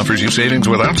 Progressive offers you savings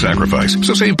without sacrifice.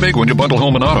 So save big when you bundle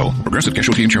home and auto. Progressive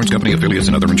Casualty Insurance Company, affiliates,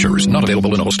 and other insurers. Not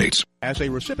available in all states. As a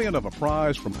recipient of a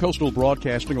prize from Coastal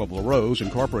Broadcasting of LaRose,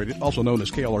 Incorporated, also known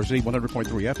as KLRZ 100.3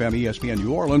 FM ESPN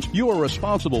New Orleans, you are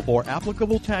responsible for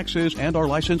applicable taxes and our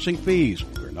licensing fees.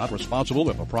 We're not responsible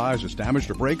if a prize is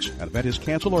damaged or breaks, an event is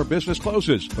canceled, or business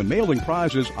closes. When mailing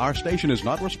prizes, our station is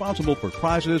not responsible for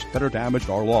prizes that are damaged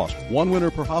or lost. One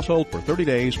winner per household for 30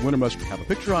 days. Winner must have a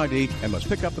picture ID and must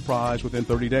pick up the prize within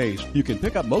 30 days. You can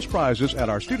pick up most prizes at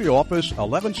our studio office,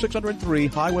 11603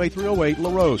 Highway 308,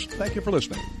 LaRose. Thank you for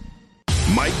listening.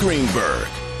 Mike Greenberg.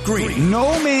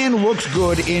 No man looks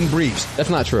good in briefs.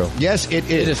 That's not true. Yes, it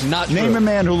is. It is not true. Name a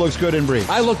man who looks good in briefs.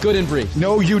 I look good in briefs.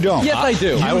 No, you don't. Yes, I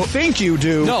do. You think you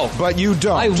do, no, but you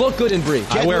don't. I look good in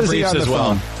briefs. I wear briefs as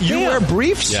well. You wear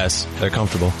briefs? Yes, they're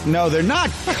comfortable. No, they're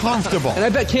not comfortable. And I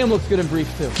bet Cam looks good in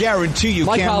briefs, too. Guarantee you,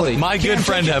 my Cam. Colleague. My good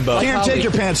friend, Hembo. Cam, take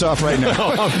your pants off right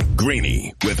now.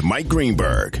 Greeny with Mike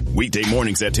Greenberg. Weekday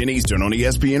mornings at 10 Eastern on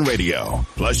ESPN Radio.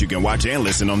 Plus, you can watch and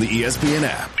listen on the ESPN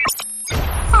app.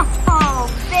 Oh,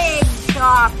 big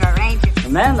talker, ain't you? The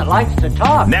man that likes to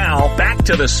talk. Now, back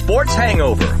to the Sports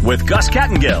Hangover with Gus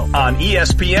Kattengell on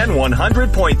ESPN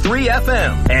 100.3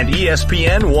 FM and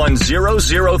ESPN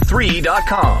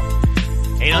 1003.com.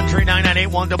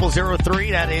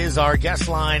 800-998-1003. That is our guest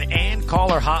line and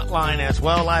caller hotline as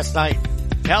well. Last night,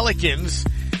 Pelicans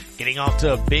getting off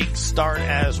to a big start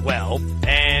as well.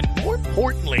 And more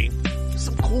importantly,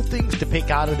 some cool things to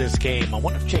pick out of this game. I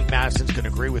wonder if Jake Madison's going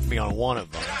to agree with me on one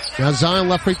of them. Now Zion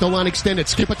left free throw line extended.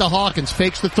 Skip it to Hawkins.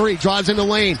 Fakes the three. Drives in the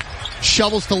lane.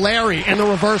 Shovels to Larry and the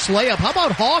reverse layup. How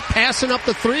about Hawk passing up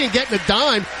the three and getting a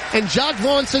dime? And Jock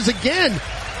Vaughn says again,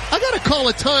 I got to call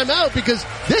a timeout because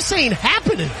this ain't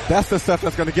happening. That's the stuff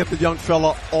that's going to get the young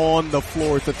fella on the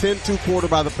floor. It's a 10-2 quarter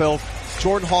by the Pels.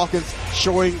 Jordan Hawkins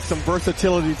showing some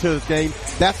versatility to his game.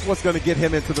 That's what's going to get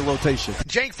him into the rotation.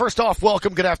 Jake, first off,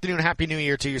 welcome. Good afternoon. Happy New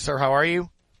Year to you, sir. How are you?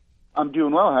 I'm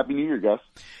doing well. Happy New Year, Gus.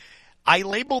 I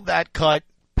labeled that cut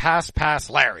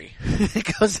pass Larry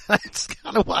because that's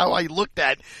kind of how I looked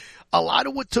at a lot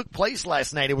of what took place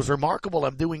last night. It was remarkable.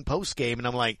 I'm doing post game and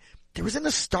I'm like, there isn't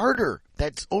a starter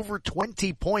that's over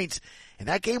 20 points. And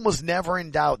that game was never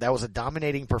in doubt. That was a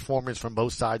dominating performance from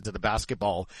both sides of the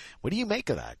basketball. What do you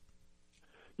make of that?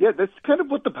 Yeah, that's kind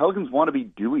of what the Pelicans want to be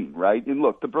doing, right? And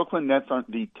look, the Brooklyn Nets aren't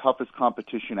the toughest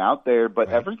competition out there, but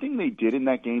everything they did in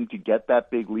that game to get that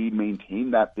big lead,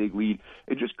 maintain that big lead,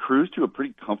 and just cruise to a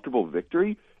pretty comfortable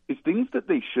victory is things that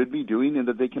they should be doing and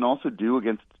that they can also do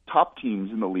against top teams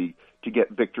in the league to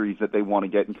get victories that they want to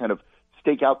get and kind of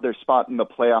stake out their spot in the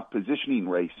playoff positioning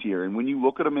race here. And when you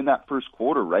look at them in that first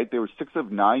quarter, right, they were 6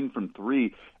 of 9 from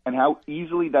 3, and how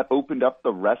easily that opened up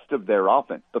the rest of their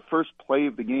offense. The first play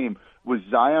of the game was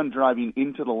Zion driving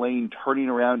into the lane, turning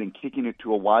around and kicking it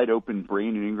to a wide-open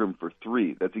Brandon Ingram for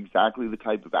 3. That's exactly the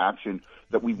type of action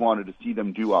that we wanted to see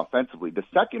them do offensively. The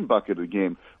second bucket of the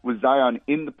game was Zion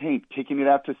in the paint, kicking it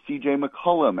out to C.J.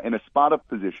 McCollum in a spot-up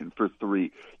position for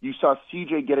 3. You saw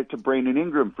C.J. get it to Brandon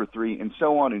Ingram for 3, and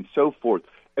so on and so forth.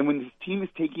 And when this team is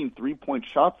taking three-point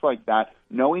shots like that,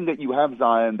 knowing that you have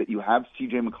Zion, that you have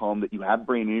C.J. McCollum, that you have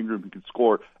Brandon Ingram who can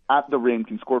score at the rim,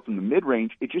 can score from the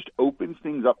mid-range, it just opens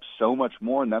things up so much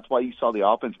more, and that's why you saw the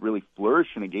offense really flourish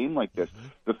in a game like this.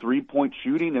 The three-point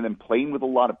shooting and then playing with a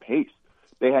lot of pace.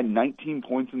 They had 19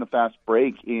 points in the fast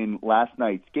break in last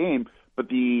night's game, but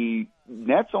the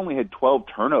Nets only had 12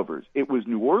 turnovers. It was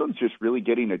New Orleans just really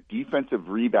getting a defensive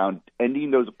rebound,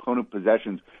 ending those opponent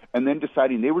possessions, and then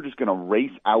deciding they were just going to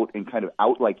race out and kind of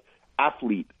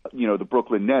athlete, the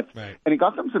Brooklyn Nets. Right. And it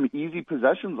got them some easy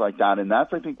possessions like that, and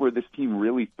that's, I think, where this team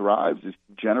really thrives, is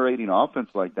generating offense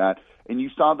like that. And you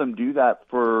saw them do that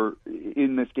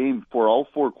in this game for all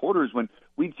 4 quarters, when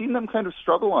we'd seen them kind of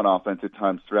struggle on offense at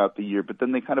times throughout the year, but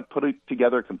then they kind of put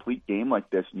together a complete game like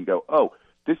this, and you go, oh,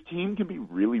 this team can be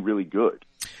really, really good.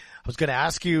 I was going to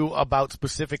ask you about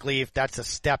specifically if that's a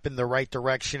step in the right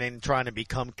direction in trying to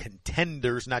become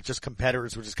contenders, not just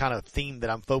competitors, which is kind of a theme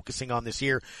that I'm focusing on this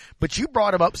year. But you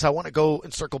brought him up, so I want to go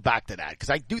and circle back to that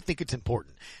because I do think it's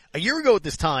important. A year ago at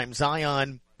this time,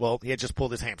 Zion, well, he had just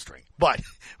pulled his hamstring. But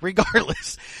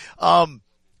regardless, the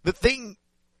thing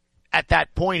at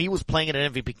that point, he was playing at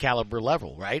an MVP caliber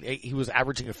level, right? He was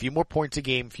averaging a few more points a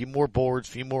game, a few more boards,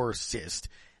 a few more assists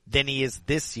than he is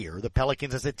this year. The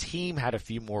Pelicans as a team had a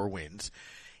few more wins.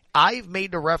 I've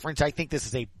made the reference, I think this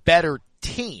is a better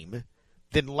team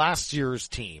than last year's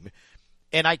team.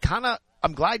 And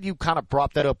I'm glad you kind of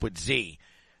brought that up with Z,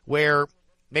 where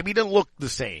maybe he doesn't look the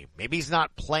same. Maybe he's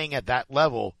not playing at that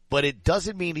level, but it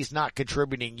doesn't mean he's not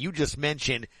contributing. You just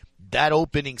mentioned that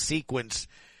opening sequence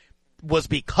was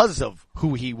because of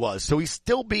who he was. So he's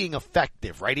still being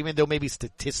effective, right? Even though maybe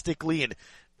statistically and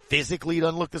physically he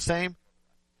doesn't look the same.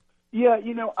 Yeah,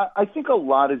 I think a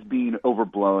lot is being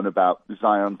overblown about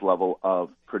Zion's level of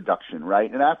production, right?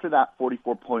 And after that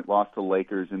 44-point loss to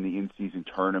Lakers in the in-season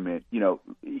tournament,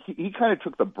 he kind of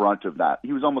took the brunt of that.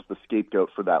 He was almost the scapegoat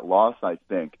for that loss, I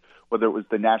think, whether it was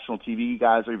the national TV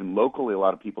guys or even locally, a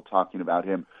lot of people talking about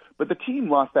him. But the team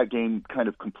lost that game kind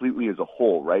of completely as a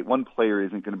whole, right? One player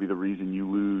isn't going to be the reason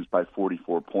you lose by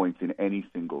 44 points in any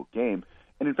single game.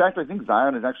 And in fact, I think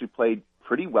Zion has actually played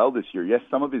pretty well this year. Yes,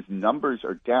 some of his numbers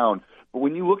are down, but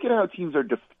when you look at how teams are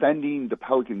defending the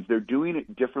Pelicans, they're doing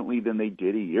it differently than they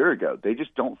did a year ago. They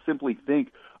just don't simply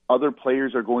think other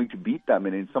players are going to beat them,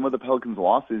 and in some of the Pelicans'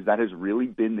 losses, that has really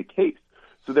been the case.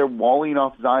 So they're walling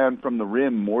off Zion from the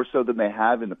rim more so than they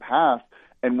have in the past,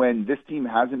 and when this team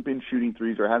hasn't been shooting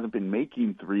threes or hasn't been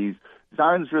making threes,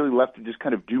 Zion's really left to just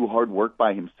kind of do hard work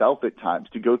by himself at times,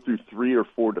 to go through 3 or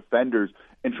 4 defenders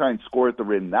and try and score at the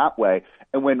rim that way.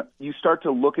 And when you start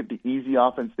to look at the easy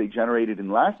offense they generated in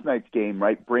last night's game,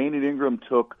 right, Brandon Ingram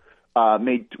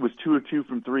was 2 of 2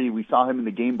 from 3. We saw him in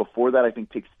the game before that, I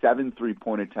think, take 7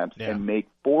 3-point attempts and make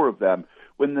 4 of them.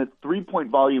 When the 3-point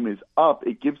volume is up,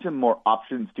 it gives him more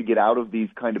options to get out of these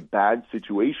kind of bad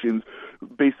situations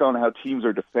based on how teams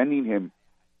are defending him.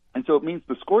 And so it means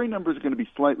the scoring numbers are going to be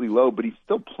slightly low, but he's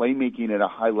still playmaking at a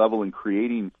high level and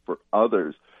creating for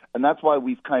others. And that's why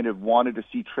we've kind of wanted to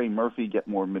see Trey Murphy get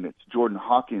more minutes, Jordan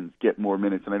Hawkins get more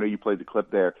minutes. And I know you played the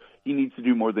clip there. He needs to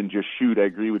do more than just shoot. I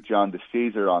agree with John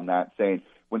DeShazer on that, saying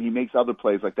when he makes other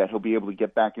plays like that, he'll be able to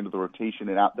get back into the rotation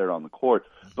and out there on the court.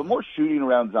 But more shooting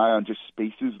around Zion just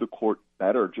spaces the court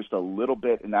better just a little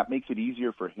bit, and that makes it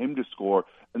easier for him to score.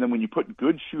 And then when you put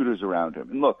good shooters around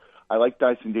him, and look, I like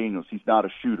Dyson Daniels. He's not a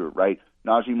shooter, right?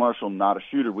 Najee Marshall, not a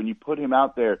shooter. When you put him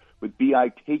out there with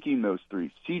B.I. taking those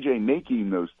threes, C.J.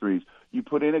 making those threes, you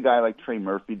put in a guy like Trey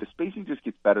Murphy, the spacing just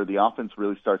gets better. The offense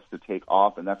really starts to take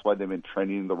off, and that's why they've been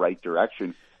trending in the right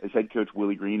direction as head coach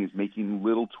Willie Green is making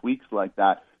little tweaks like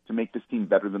that to make this team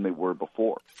better than they were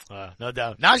before. No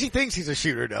doubt. Najee thinks he's a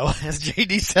shooter, though. As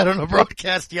JD said on the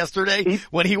broadcast yesterday,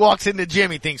 when he walks in the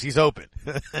gym, he thinks he's open.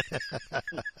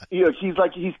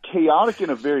 He's chaotic in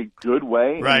a very good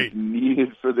way, right? And he's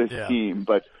needed for this team,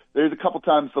 but there's a couple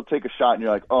times they'll take a shot, and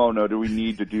you're like, oh no, do we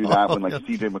need to do that when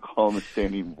C.J. McCollum is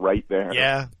standing right there?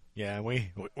 Yeah,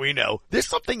 we know. There's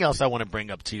something else I want to bring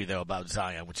up to you, though, about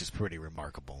Zion, which is pretty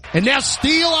remarkable. And now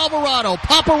Steele Alvarado,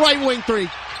 pop a right wing 3.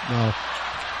 No.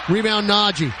 Rebound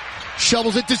Najee.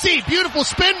 Shovels it to Z. Beautiful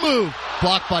spin move.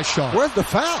 Blocked by Shaw. Where's the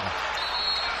foul?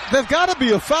 There's got to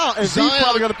be a foul, and Zion, he's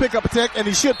probably going to pick up a tech, and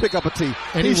he should pick up a tee.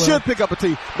 And he he will. should pick up a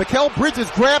tee. Mikal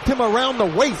Bridges grabbed him around the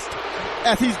waist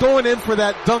as he's going in for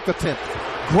that dunk attempt.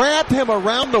 Grabbed him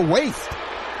around the waist.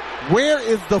 Where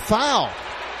is the foul?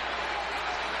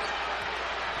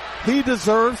 He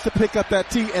deserves to pick up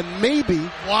that tee, and maybe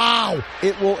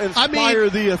it will inspire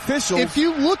the officials if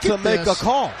you look to at make this, a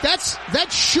call.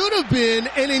 That should have been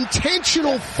an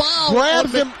intentional foul.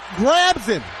 Grabs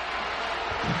him.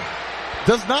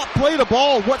 Does not play the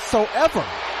ball whatsoever.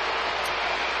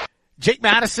 Jake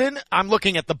Madison, I'm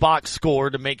looking at the box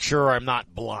score to make sure I'm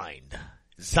not blind.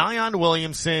 Zion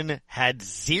Williamson had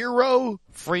 0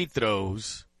 free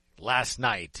throws last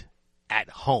night at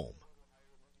home.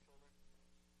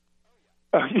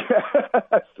 So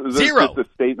that's 0. just a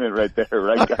statement right there,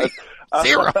 right, guys?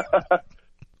 0.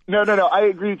 No. I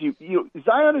agree with you.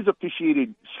 Zion is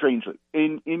officiated strangely,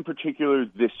 in particular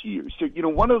this year. So,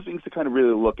 one of those things to kind of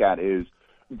really look at is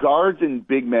guards and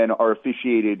big men are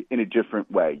officiated in a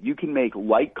different way. You can make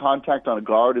light contact on a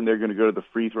guard, and they're going to go to the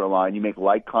free throw line. You make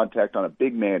light contact on a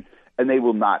big man, and they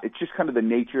will not. It's just kind of the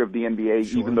nature of the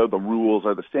NBA, even though the rules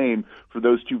are the same for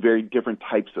those two very different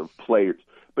types of players.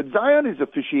 But Zion is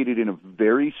officiated in a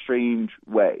very strange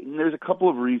way, and there's a couple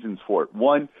of reasons for it.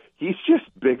 One, he's just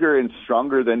bigger and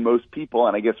stronger than most people,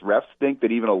 and I guess refs think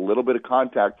that even a little bit of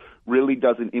contact really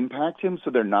doesn't impact him,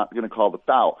 so they're not going to call the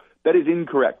foul. That is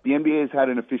incorrect. The NBA has had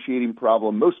an officiating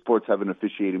problem. Most sports have an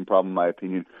officiating problem, in my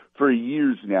opinion, for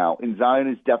years now, and Zion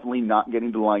is definitely not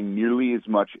getting to the line nearly as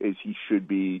much as he should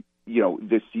be,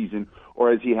 this season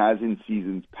or as he has in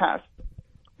seasons past.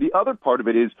 The other part of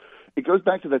it is, it goes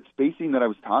back to that spacing that I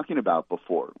was talking about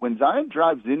before. When Zion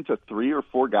drives into 3 or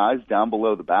 4 guys down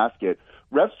below the basket,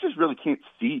 refs just really can't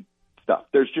see stuff.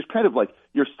 There's just kind of like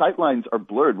your sight lines are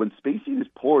blurred. When spacing is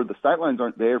poor, the sight lines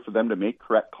aren't there for them to make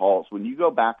correct calls. When you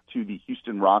go back to the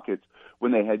Houston Rockets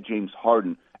when they had James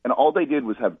Harden, and all they did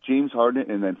was have James Harden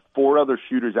and then 4 other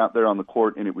shooters out there on the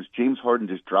court, and it was James Harden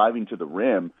just driving to the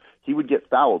rim, he would get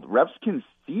fouled. Refs can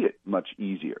see it much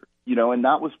easier, and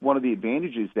that was one of the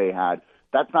advantages they had.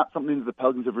 That's not something that the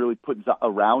Pelicans have really put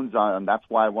around Zion. That's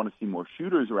why I want to see more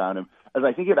shooters around him, as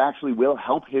I think it actually will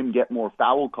help him get more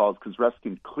foul calls because refs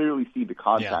can clearly see the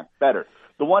contact better.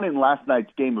 The one in last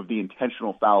night's game of the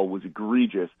intentional foul was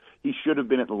egregious. He should have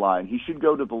been at the line. He should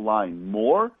go to the line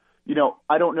more.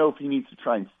 I don't know if he needs to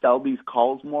try and sell these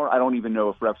calls more. I don't even know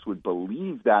if refs would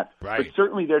believe that. Right. But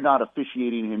certainly they're not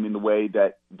officiating him in the way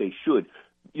that they should.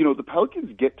 The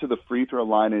Pelicans get to the free throw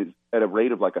line at a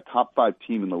rate of like a top 5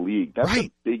 team in the league. That's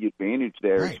a big advantage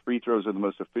there. Right. Free throws are the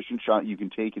most efficient shot you can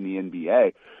take in the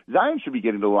NBA. Zion should be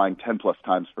getting to the line 10-plus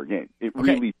times per game. It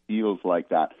really feels like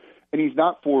that. And he's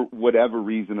not for whatever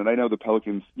reason. And I know the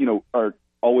Pelicans, are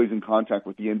always in contact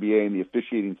with the NBA and the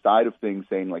officiating side of things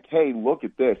saying like, hey, look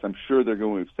at this. I'm sure they're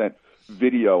going to have sent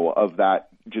video of that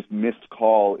just missed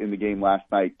call in the game last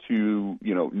night to,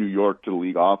 New York, to the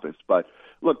league office. But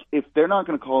look, if they're not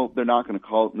going to call it, they're not going to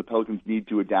call it, and the Pelicans need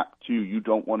to adapt too. You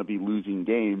don't want to be losing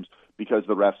games because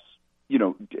the refs,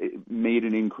 made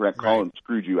an incorrect call and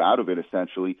screwed you out of it,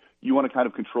 essentially. You want to kind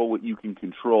of control what you can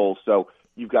control, so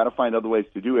you've got to find other ways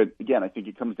to do it. Again, I think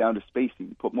it comes down to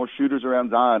spacing. Put more shooters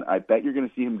around Zion. I bet you're going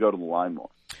to see him go to the line more.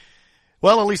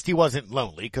 Well, at least he wasn't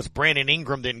lonely because Brandon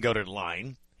Ingram didn't go to the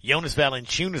line. Jonas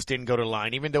Valanciunas didn't go to the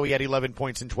line, even though he had 11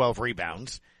 points and 12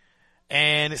 rebounds.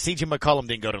 And C.J. McCollum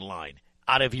didn't go to the line.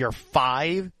 Out of your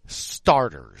 5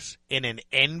 starters in an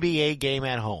NBA game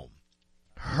at home,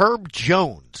 Herb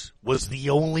Jones was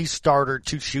the only starter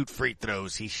to shoot free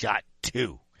throws. He shot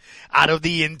 2. Out of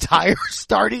the entire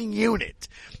starting unit,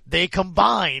 they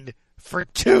combined for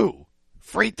 2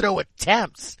 free throw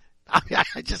attempts.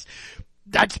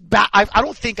 That's bad. I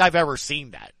don't think I've ever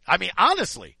seen that. I mean,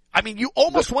 honestly, you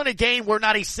almost won a game where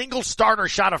not a single starter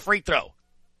shot a free throw.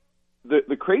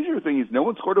 The crazier thing is no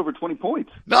one scored over 20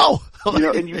 points. No.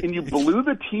 And you blew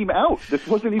the team out. This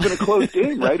wasn't even a close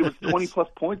game, right? It was 20-plus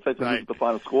points, I think, is what the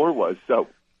final score was. So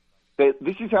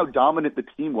this is how dominant the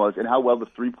team was and how well the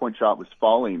three-point shot was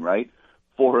falling, right,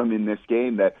 for them in this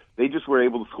game, that they just were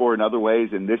able to score in other ways,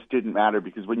 and this didn't matter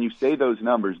because when you say those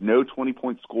numbers, no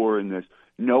 20-point score in this,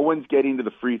 no one's getting to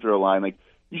the free throw line, like,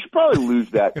 you should probably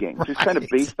lose that game. Just kind of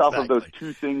based off of those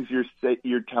 2 things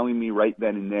you're telling me right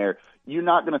then and there. You're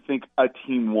not going to think a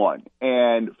team won.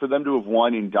 And for them to have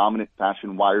won in dominant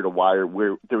fashion, wire to wire,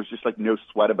 where there was just like no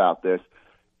sweat about this,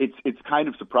 it's kind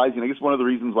of surprising. I guess one of the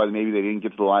reasons why maybe they didn't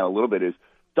get to the line a little bit is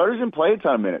starters didn't play a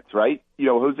ton of minutes, right?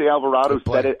 Jose Alvarado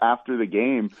said it after the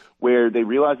game where they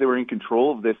realized they were in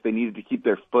control of this. They needed to keep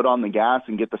their foot on the gas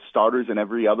and get the starters and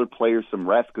every other player some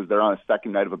rest because they're on a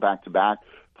second night of a back-to-back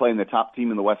playing the top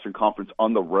team in the Western Conference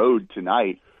on the road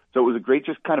tonight. So it was a great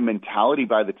just kind of mentality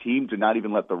by the team to not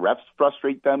even let the refs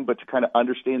frustrate them, but to kind of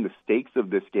understand the stakes of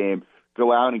this game,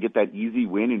 go out and get that easy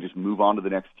win and just move on to the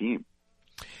next team.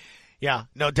 Yeah,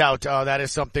 no doubt. That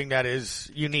is something that is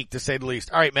unique to say the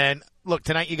least. All right, man. Look,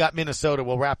 tonight you got Minnesota.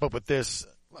 We'll wrap up with this.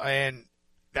 And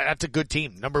that's a good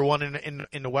team. Number one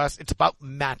in the West. It's about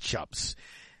matchups.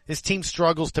 This team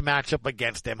struggles to match up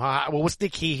against them. Well, what's the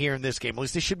key here in this game? At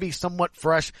least they should be somewhat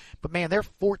fresh. But, man, they're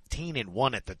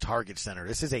 14-1 at the Target Center.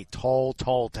 This is a tall,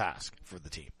 tall task for the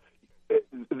team.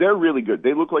 They're really good.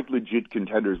 They look like legit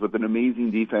contenders with an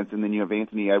amazing defense, and then you have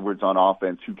Anthony Edwards on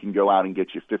offense who can go out and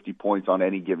get you 50 points on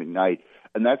any given night.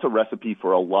 And that's a recipe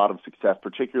for a lot of success,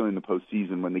 particularly in the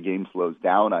postseason when the game slows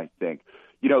down, I think.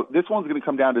 You know, this one's going to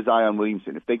come down to Zion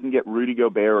Williamson. If they can get Rudy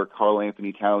Gobert or Karl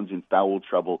Anthony Towns in foul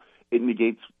trouble, it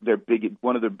negates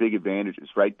one of their big advantages,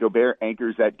 right? Gobert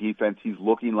anchors that defense. He's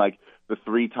looking like the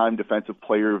 3-time Defensive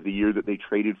Player of the Year that they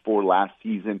traded for last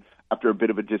season after a bit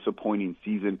of a disappointing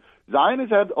season. Zion has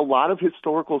had a lot of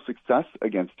historical success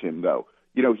against him, though.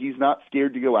 You know, he's not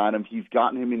scared to go at him. He's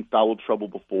gotten him in foul trouble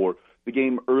before. The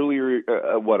game earlier,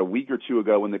 a week or two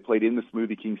ago when they played in the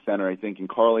Smoothie King Center, I think, and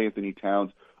Karl Anthony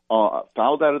Towns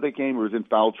fouled out of that game or was in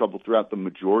foul trouble throughout the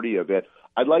majority of it.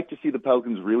 I'd like to see the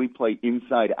Pelicans really play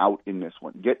inside out in this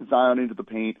one. Get Zion into the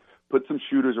paint, put some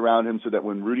shooters around him so that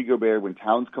when Rudy Gobert, when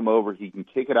Towns come over, he can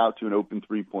kick it out to an open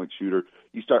three-point shooter.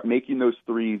 You start making those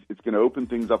threes, it's going to open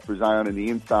things up for Zion on the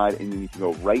inside, and then you can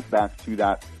go right back to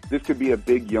that. This could be a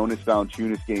big Jonas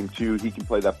Valanciunas game, too. He can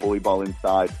play that bully ball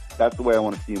inside. That's the way I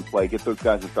want to see him play. Get those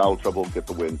guys in foul trouble and get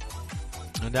the win.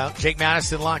 No doubt. Jake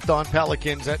Madison, Locked On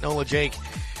Pelicans at NOLA. Jake,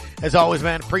 as always,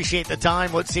 man, appreciate the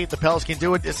time. Let's see if the Pels can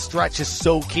do it. This stretch is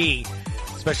so key,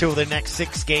 especially over the next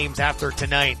 6 games after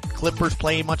tonight. Clippers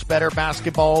playing much better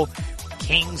basketball.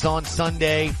 Kings on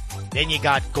Sunday. Then you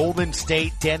got Golden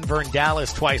State, Denver, and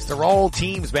Dallas twice. They're all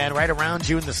teams, man, right around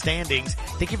you in the standings.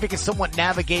 I think if you can somewhat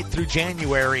navigate through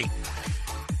January,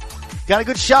 got a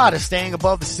good shot of staying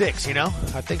above the 6, you know?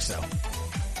 I think so.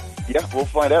 Yeah, we'll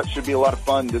find out. Should be a lot of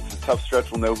fun. This is a tough stretch.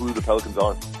 We'll know who the Pelicans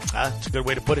are. That's a good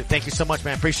way to put it. Thank you so much,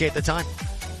 man. Appreciate the time.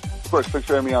 Of course. Thanks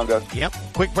for having me on, guys. Yep.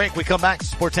 Quick break. We come back.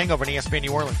 Sports Hangover on ESPN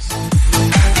New Orleans.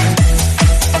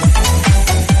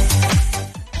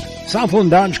 Southland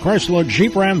Dodge Chrysler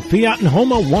Jeep Ram Fiat and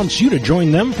Homa wants you to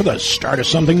join them for the Start of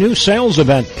Something New sales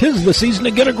event. 'Tis the season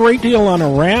to get a great deal on a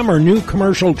Ram or new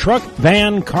commercial truck,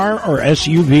 van, car, or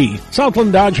SUV.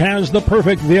 Southland Dodge has the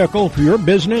perfect vehicle for your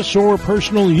business or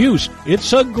personal use.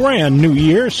 It's a grand new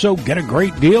year, so get a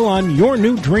great deal on your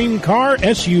new dream car,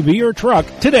 SUV, or truck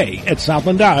today at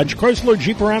Southland Dodge Chrysler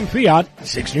Jeep Ram Fiat,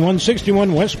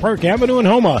 6161 West Park Avenue in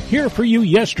Homa. Here for you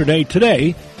yesterday,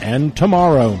 today, and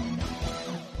tomorrow.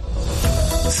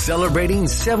 Celebrating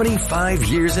 75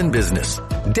 years in business,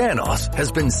 Danos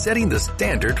has been setting the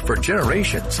standard for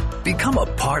generations. Become a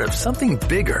part of something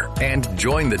bigger and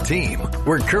join the team.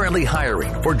 We're currently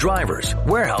hiring for drivers,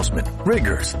 warehousemen,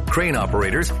 riggers, crane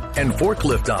operators, and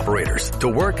forklift operators to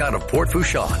work out of Port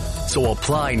Fourchon. So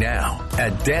apply now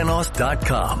at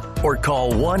danos.com or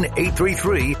call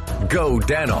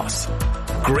 1-833-GO-DANOS.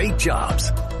 Great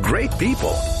jobs, great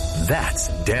people. That's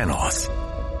Danos.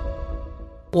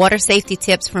 Water safety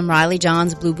tips from Riley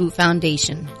John's Blue Boot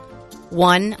Foundation.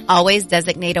 1. Always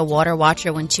designate a water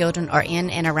watcher when children are in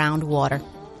and around water.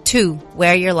 2.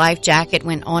 Wear your life jacket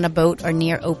when on a boat or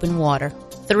near open water.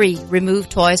 3. Remove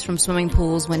toys from swimming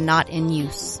pools when not in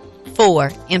use.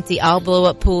 4. Empty all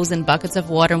blow-up pools and buckets of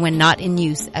water when not in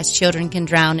use, as children can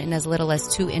drown in as little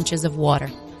as 2 inches of water.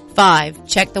 5.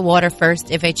 Check the water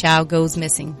first if a child goes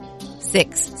missing.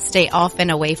 6. Stay off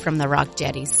and away from the rock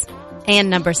jetties.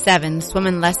 And number 7,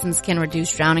 swimming lessons can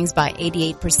reduce drownings by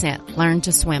 88%. Learn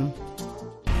to swim.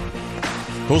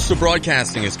 Coastal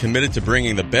Broadcasting is committed to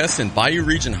bringing the best in Bayou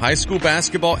Region high school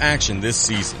basketball action this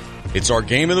season. It's our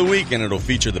game of the week, and it'll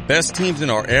feature the best teams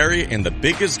in our area and the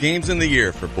biggest games in the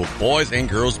year for both boys and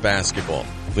girls basketball.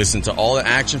 Listen to all the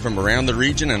action from around the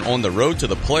region and on the road to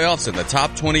the playoffs in the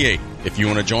top 28. If you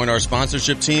want to join our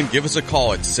sponsorship team, give us a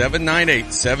call at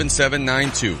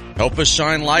 798-7792. Help us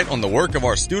shine light on the work of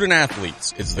our student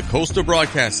athletes. It's the Coastal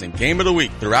Broadcasting Game of the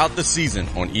Week throughout the season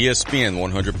on ESPN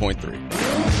 100.3.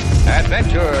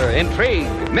 Adventure,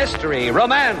 intrigue, mystery,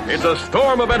 romance. It's a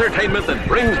storm of entertainment that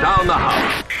brings down the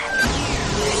house.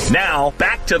 Now,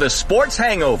 back to the Sports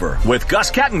Hangover with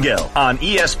Gus Kattengell on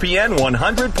ESPN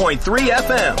 100.3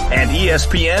 FM and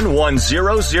ESPN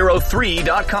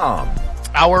 1003.com.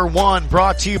 Hour 1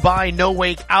 brought to you by No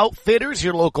Wake Outfitters,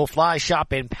 your local fly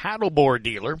shop and paddleboard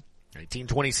dealer.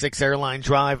 1926 Airline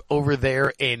Drive over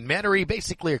there in Metairie,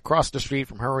 basically across the street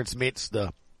from Heron's Mitts,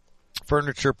 the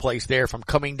furniture place there from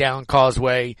coming down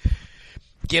Causeway.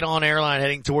 get on airline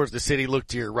heading towards the city, look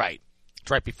to your right.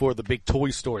 It's right before the big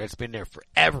toy store that's been there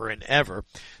forever and ever.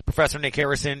 Professor Nick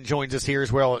Harrison joins us here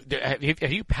as well. Have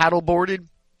you paddle boarded?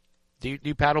 Do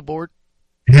you paddle board?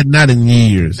 Not in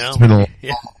years. No. It's been a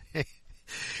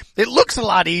It looks a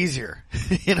lot easier.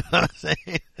 You know what I'm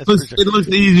saying? It looks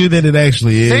easier than it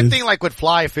actually is. Same thing like with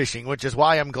fly fishing, which is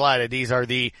why I'm glad that these are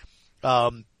the,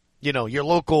 your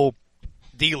local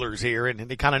dealers here, and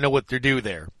they kind of know what to do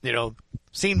there. You know,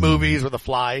 seen movies with the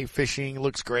fly fishing,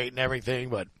 looks great and everything,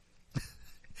 but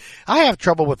I have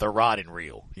trouble with the rod and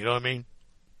reel. You know what I mean?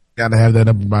 Gotta have that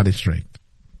upper body strength.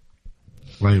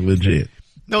 Like legit.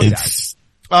 No doubt.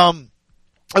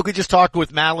 Okay, just talked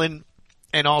with Madeline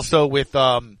and also with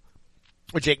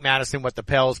Jake Madison with the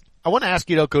Pels. I want to ask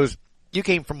you though, cause you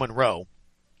came from Monroe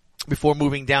before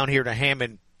moving down here to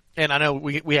Hammond. And I know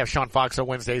we have Sean Fox on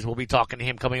Wednesdays. We'll be talking to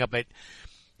him coming up at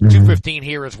 2:15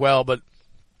 here as well. But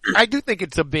I do think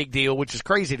it's a big deal, which is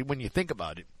crazy when you think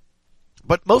about it.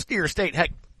 But most of your state,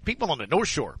 heck, people on the North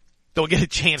Shore don't get a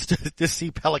chance to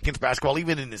see Pelicans basketball,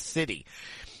 even in the city,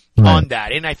 on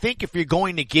that. And I think if you're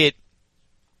going to get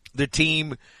the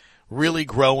team really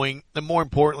growing, and more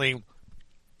importantly,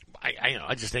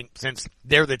 I just think since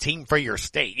they're the team for your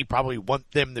state, you probably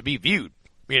want them to be viewed,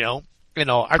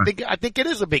 I think it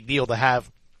is a big deal to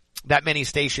have that many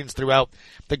stations throughout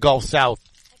the Gulf South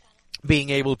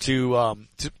being able to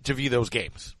view those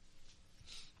games.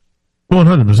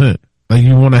 100%. Like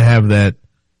you want to have the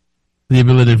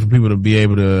ability for people to be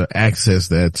able to access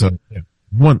that. So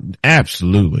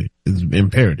absolutely is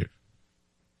imperative.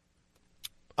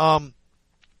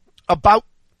 About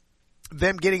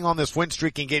them getting on this win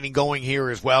streak and getting going here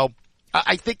as well,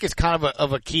 I think it's kind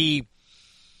of a key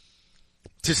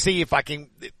to see if I can,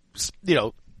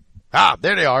 there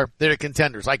they are. They're the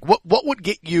contenders. Like what would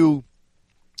get you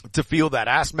to feel that?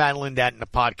 I asked Madeline that in the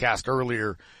podcast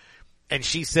earlier, and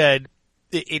she said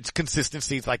it's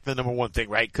consistency. It's like the number one thing,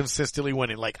 right? Consistently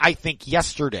winning. Like I think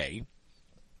yesterday,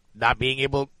 not being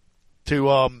able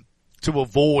to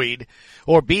avoid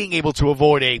or being able to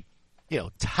avoid a,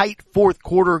 tight fourth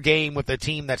quarter game with a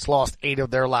team that's lost 8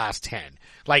 of their last 10.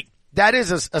 Like that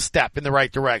is a step in the right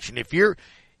direction. If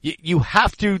you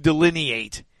have to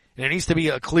delineate, and there needs to be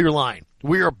a clear line.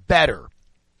 We are better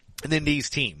than these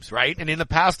teams, right? And in the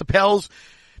past, the Pels,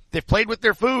 they've played with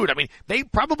their food. I mean, they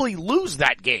probably lose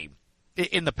that game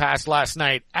in the past last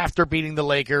night after beating the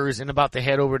Lakers and about to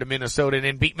head over to Minnesota and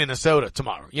then beat Minnesota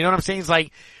tomorrow. You know what I'm saying? It's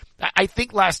like, I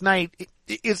think last night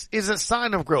is a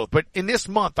sign of growth, but in this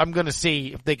month, I'm going to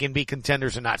see if they can be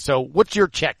contenders or not. So what's your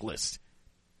checklist?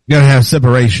 You gotta have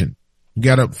separation. You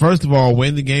gotta, first of all,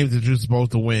 win the games that you're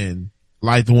supposed to win,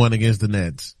 like the one against the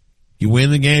Nets. You win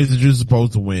the games that you're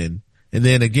supposed to win, and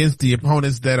then against the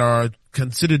opponents that are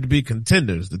considered to be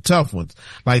contenders, the tough ones.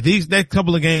 Like these next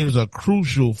couple of games are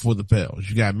crucial for the Pels.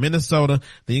 You got Minnesota,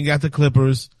 then you got the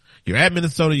Clippers. You're at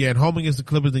Minnesota, you're at home against the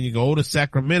Clippers, then you go to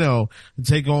Sacramento and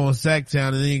take on Sacktown,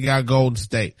 and then you got Golden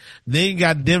State. Then you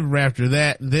got Denver after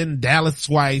that, then Dallas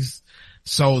twice.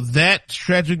 So that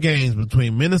stretch of games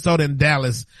between Minnesota and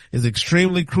Dallas is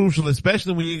extremely crucial,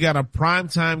 especially when you got a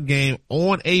primetime game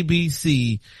on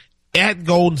ABC at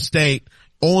Golden State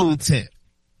on the 10th.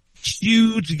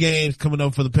 Huge games coming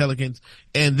up for the Pelicans.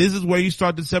 And this is where you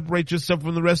start to separate yourself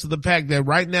from the rest of the pack. They're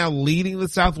right now leading the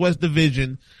Southwest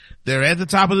Division. They're at the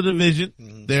top of the division.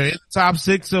 They're in the top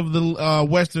 6 of the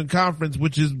Western Conference,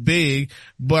 which is big.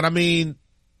 But I mean,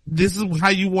 this is how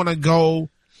you want to go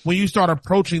when you start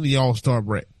approaching the All-Star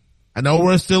break. I know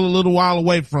we're still a little while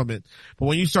away from it, but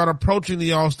when you start approaching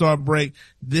the All-Star break,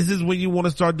 this is when you want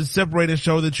to start to separate and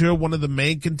show that you're one of the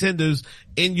main contenders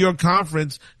in your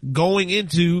conference going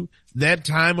into that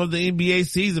time of the NBA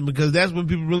season, because that's when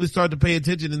people really start to pay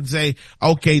attention and say,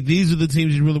 okay, these are the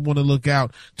teams you really want to look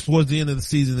out towards the end of the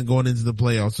season and going into the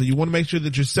playoffs. So you want to make sure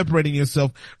that you're separating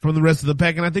yourself from the rest of the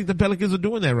pack, and I think the Pelicans are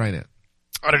doing that right now.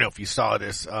 I don't know if you saw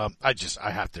this. I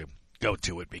have to go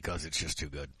to it because it's just too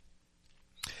good.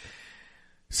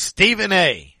 Stephen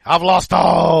A. I've lost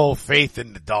all faith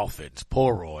in the Dolphins.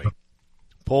 Poor Roy.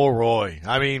 Poor Roy.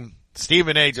 I mean,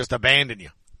 Stephen A. just abandoned you.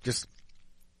 Just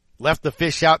left the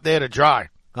fish out there to dry.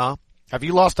 Huh? Have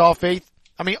you lost all faith?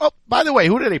 I mean, oh, by the way,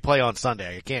 who did they play on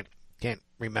Sunday? I can't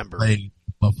remember. Play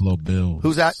Buffalo Bills.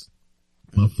 Who's that?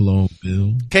 Buffalo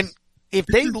Bills. If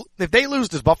they lose,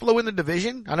 does Buffalo win the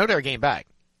division? I know they're a game back.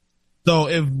 So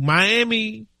if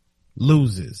Miami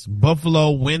loses,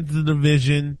 Buffalo wins the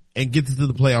division and gets into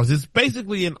the playoffs. It's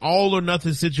basically an all or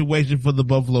nothing situation for the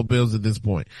Buffalo Bills at this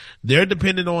point. They're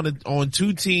dependent on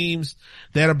 2 teams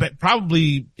that are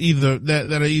probably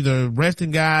either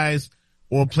resting guys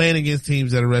or playing against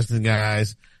teams that are resting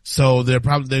guys. So they're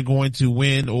going to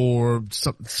win or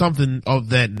something of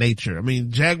that nature. I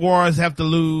mean, Jaguars have to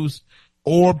lose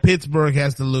or Pittsburgh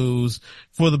has to lose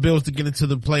for the Bills to get into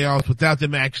the playoffs without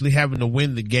them actually having to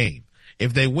win the game.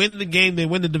 If they win the game, they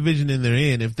win the division and they're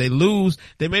in. If they lose,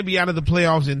 they may be out of the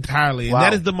playoffs entirely. And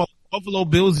that is the most Buffalo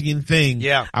Billsian thing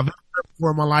I've ever heard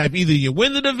before in my life. Either you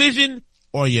win the division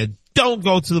or you don't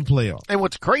go to the playoffs. And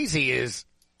what's crazy is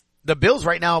the Bills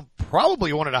right now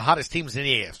probably one of the hottest teams in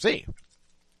the AFC.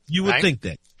 You would think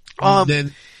that.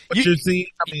 Then what you're seeing,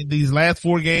 I mean, these last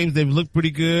 4 games, they've looked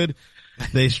pretty good.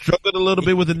 They struggled a little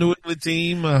bit with the New England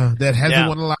team that hasn't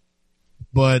won a lot.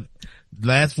 But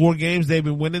last 4 games they've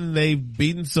been winning. They've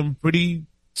beaten some pretty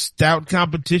stout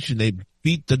competition. They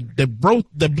beat they blew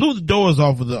the doors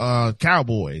off of the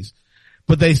Cowboys.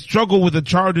 But they struggled with the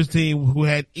Chargers team who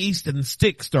had East and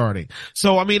Stick starting.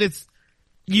 So I mean it's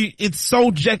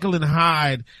so Jekyll and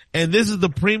Hyde, and this is the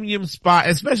premium spot,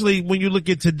 especially when you look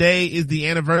at today is the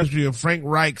anniversary of Frank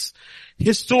Reich's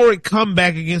historic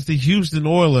comeback against the Houston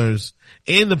Oilers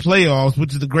in the playoffs,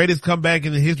 which is the greatest comeback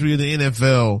in the history of the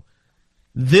NFL.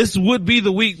 This would be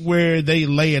the week where they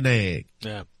lay an egg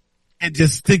and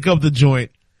just stick up the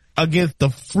joint against the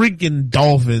freaking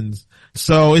Dolphins.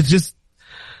 So it's just,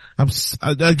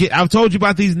 I've told you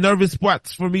about these nervous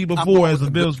spots for me before as a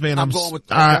Bills fan. I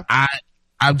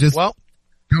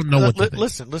don't know what to think.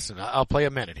 Listen, I'll play a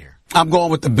minute here. I'm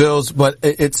going with the Bills, but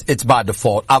it's by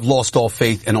default. I've lost all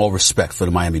faith and all respect for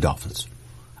the Miami Dolphins.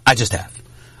 I just have.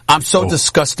 I'm so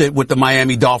disgusted with the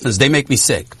Miami Dolphins. They make me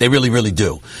sick. They really, really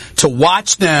do. To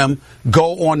watch them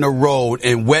go on the road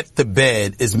and wet the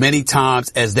bed as many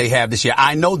times as they have this year.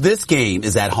 I know this game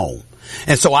is at home.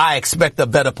 And so I expect a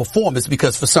better performance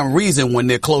because for some reason when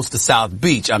they're close to South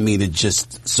Beach, I mean, it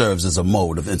just serves as a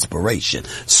mode of inspiration.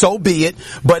 So be it.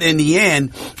 But in the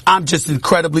end, I'm just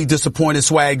incredibly disappointed,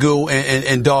 Swagoo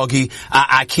and Doggy.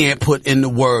 I can't put in the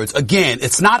words. Again,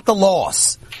 it's not the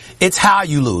loss. It's how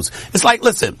you lose. It's like,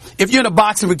 listen, if you're in a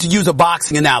boxing ring, to use a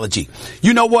boxing analogy,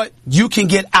 you know what? You can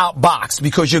get outboxed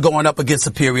because you're going up against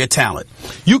superior talent.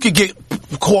 You could get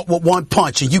caught with one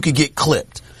punch and you could get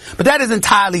clipped. But that is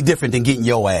entirely different than getting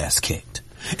your ass kicked.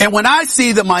 And when I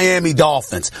see the Miami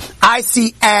Dolphins, I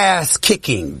see ass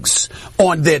kickings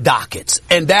on their dockets.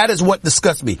 And that is what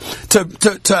disgusts me.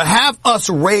 To have us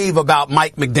rave about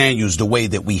Mike McDaniels the way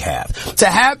that we have. To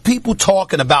have people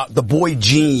talking about the boy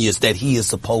genius that he is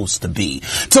supposed to be.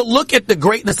 To look at the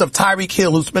greatness of Tyreek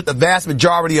Hill, who spent the vast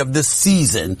majority of this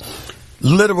season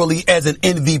literally as an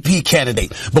MVP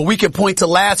candidate. But we can point to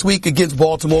last week against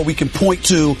Baltimore. We can point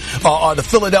to the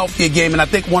Philadelphia game, and I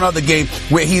think one other game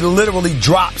where he literally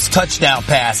drops touchdown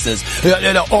passes.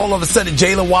 All of a sudden,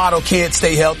 Jalen Waddle can't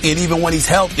stay healthy, and even when he's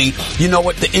healthy, you know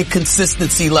what, the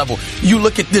inconsistency level. You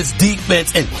look at this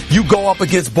defense, and you go up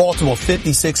against Baltimore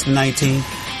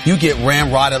 56-19. You get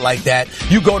ramrodded like that.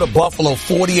 You go to Buffalo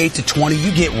 48-20.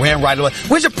 You get ramrodded.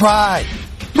 Where's your pride?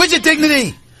 Where's your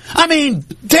dignity? I mean,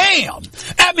 damn.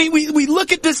 I mean, we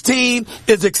look at this team,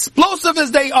 as explosive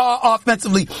as they are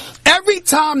offensively. Every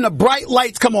time the bright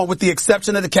lights come on, with the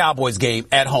exception of the Cowboys game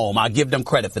at home, I'll give them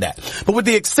credit for that. But with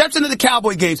the exception of the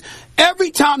Cowboy games,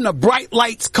 every time the bright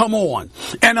lights come on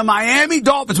and the Miami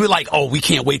Dolphins, we're like, oh, we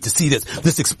can't wait to see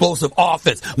this explosive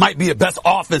offense. Might be the best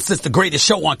offense since the greatest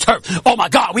show on turf. Oh my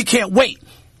God, we can't wait.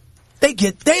 They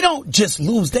don't just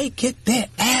lose, they get their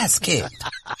ass kicked.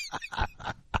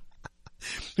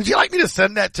 Would you like me to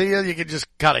send that to you? You can just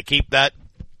kind of keep that.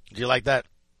 Would you like that?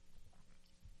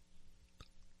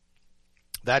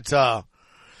 That's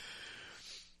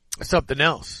something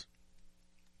else.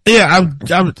 Yeah,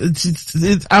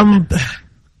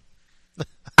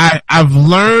 I've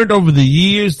learned over the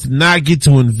years to not get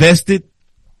to invest it.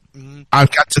 Mm-hmm.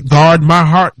 I've got to guard my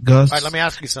heart, Gus. All right, let me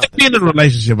ask you something. Be in a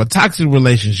relationship, a toxic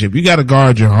relationship, you got to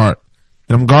guard your heart.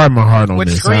 And I'm guarding my heart on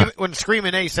this. When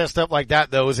Screaming A says stuff like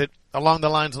that, though, is it along the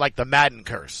lines like the Madden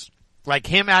curse? Like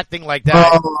him acting like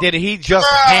that, did he just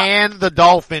hand the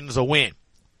Dolphins a win?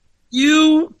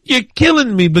 You're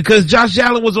killing me because Josh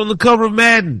Allen was on the cover of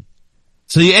Madden.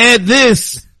 So you add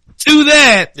this to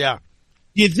that. Yeah.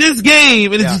 Get this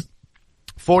game and it's just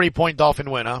 40-point Dolphin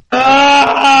win,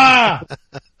 huh?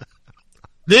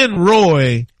 Then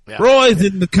Roy. Yeah. Roy's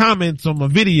in the comments on my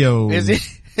videos. Is he?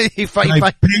 He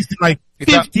pasted like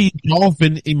 50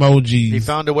 dolphin emojis. He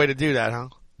found a way to do that, huh?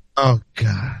 Oh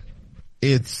God.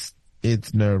 It's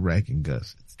nerve-wracking,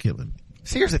 Gus. It's killing me.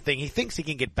 See, here's the thing. He thinks he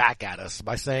can get back at us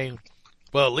by saying,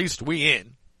 well, at least we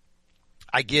in.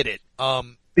 I get it.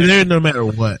 There, no matter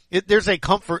what. There's a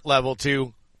comfort level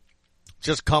to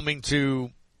just coming to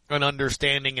an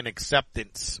understanding and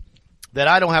acceptance that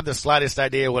I don't have the slightest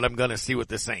idea what I'm going to see with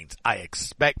the Saints. I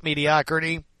expect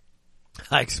mediocrity.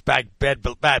 I expect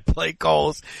bad play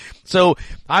calls. So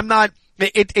I'm not,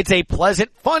 it's a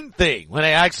pleasant, fun thing when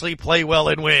they actually play well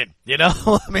and win, you know?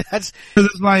 I mean, that's, cause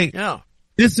it's like,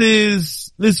 this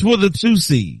is for the 2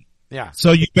 seed. Yeah.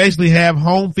 So you basically have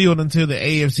home field until the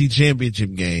AFC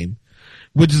Championship game,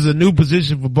 which is a new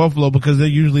position for Buffalo because they're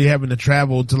usually having to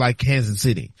travel to like Kansas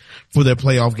City for their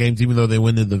playoff games, even though they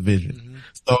win the division. Mm-hmm.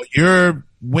 So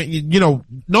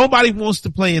nobody wants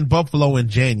to play in Buffalo in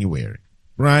January,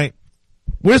 right?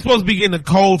 We're supposed to be getting a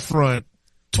cold front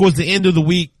towards the end of the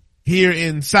week here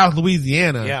in South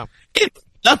Louisiana. Yeah. It's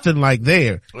nothing like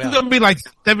there. Yeah. It's going to be like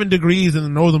 7 degrees in the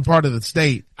northern part of the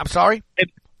state. I'm sorry?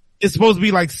 It's supposed to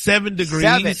be like 7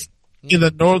 degrees in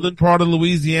the northern part of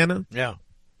Louisiana. Yeah.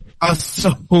 And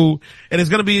it's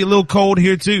going to be a little cold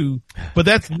here too, but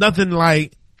that's nothing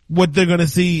like what they're going to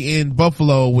see in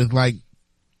Buffalo with like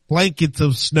blankets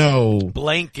of snow.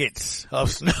 Blankets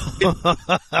of snow.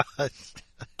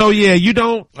 So yeah, you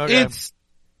don't, okay. It's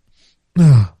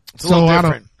a little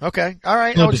different. Okay. All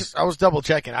right. I was double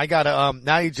checking. I gotta,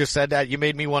 now you just said that, you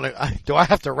made me want to, do I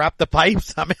have to wrap the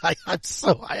pipes? I mean,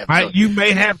 you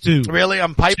may have to. Really?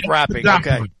 I'm pipe wrapping.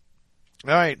 Okay. All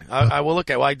right. I will look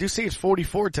at, well, I do see it's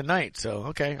 44 tonight. So,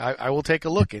 okay. I will take a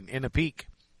look in a peek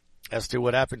as to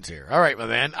what happens here. All right, my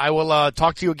man. I will,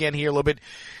 talk to you again here a little bit,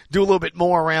 do a little bit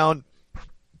more around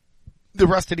the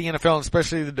rest of the NFL, and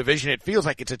especially the division. It feels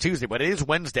like it's a Tuesday, but it is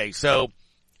Wednesday. So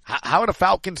how are the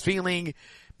Falcons feeling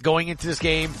going into this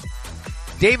game?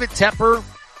 David Tepper,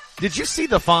 did you see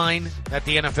the fine that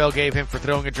the NFL gave him for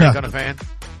throwing a drink on a fan?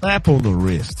 Slap on the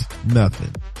wrist.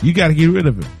 Nothing. You got to get rid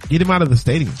of him. Get him out of the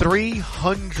stadium.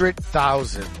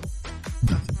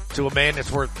 $300,000 to a man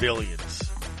that's worth billions.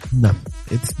 Nothing.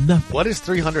 It's nothing. What is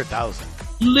 $300,000?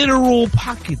 Literal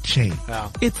pocket change.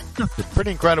 Wow. It's nothing.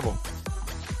 Pretty incredible.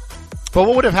 But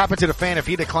what would have happened to the fan if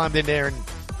he'd have climbed in there and...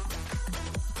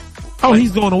 Oh,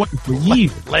 he's going away for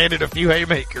years. Landed a few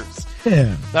haymakers.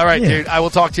 Yeah. All right, dude. I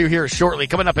will talk to you here shortly.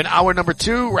 Coming up in hour number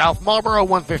 2, Ralph Marlboro,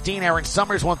 1:15. Aaron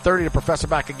Summers, 1:30. The Professor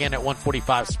back again at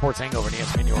 1:45. Sports Hangover in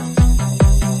ESPN New York.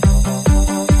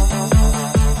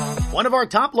 One of our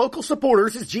top local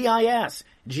supporters is GIS.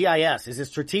 GIS is a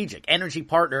strategic energy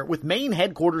partner with main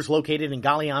headquarters located in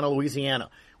Galliano,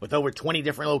 Louisiana. With over 20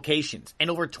 different locations and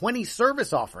over 20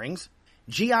 service offerings,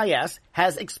 GIS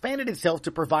has expanded itself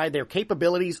to provide their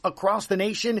capabilities across the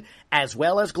nation as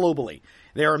well as globally.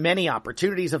 There are many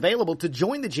opportunities available to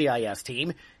join the GIS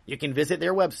team. You can visit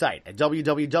their website at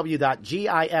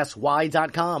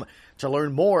www.gisy.com to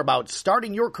learn more about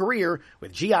starting your career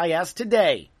with GIS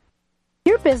today.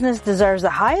 Your business deserves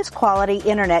the highest quality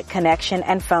internet connection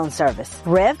and phone service.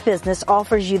 Rev Business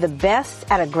offers you the best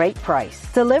at a great price.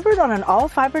 Delivered on an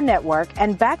all-fiber network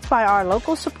and backed by our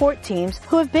local support teams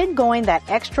who have been going that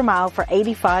extra mile for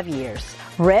 85 years.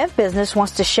 Rev Business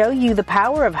wants to show you the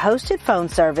power of hosted phone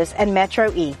service and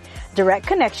Metro E, direct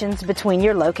connections between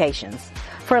your locations.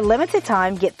 For a limited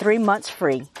time, get 3 months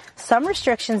free. Some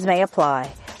restrictions may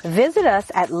apply. Visit us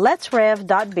at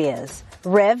letsrev.biz.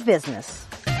 Rev Business.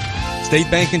 State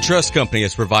Bank and Trust Company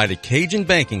has provided Cajun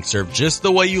banking served just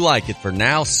the way you like it for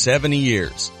now 70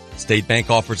 years. State Bank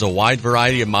offers a wide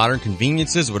variety of modern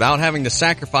conveniences without having to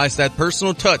sacrifice that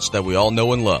personal touch that we all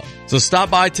know and love. So stop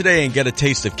by today and get a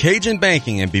taste of Cajun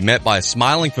banking and be met by a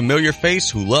smiling, familiar face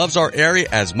who loves our area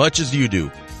as much as you do.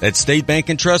 That's State Bank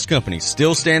and Trust Company,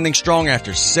 still standing strong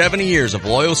after 70 years of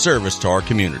loyal service to our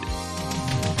community.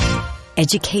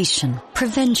 Education,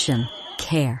 prevention,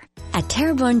 care. At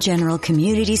Terrebonne General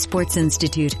Community Sports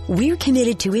Institute, we're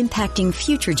committed to impacting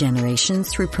future generations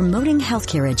through promoting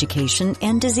healthcare education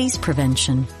and disease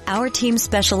prevention. Our team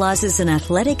specializes in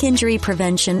athletic injury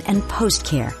prevention and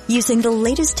post-care, using the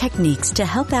latest techniques to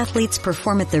help athletes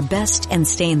perform at their best and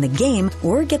stay in the game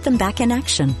or get them back in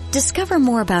action. Discover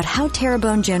more about how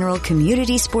Terrebonne General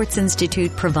Community Sports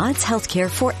Institute provides healthcare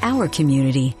for our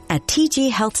community at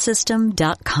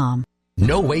tghealthsystem.com.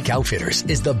 No Wake Outfitters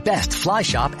is the best fly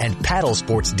shop and paddle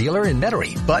sports dealer in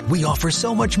Metairie, but we offer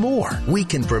so much more. We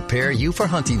can prepare you for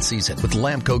hunting season with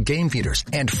Lamco game feeders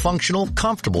and functional,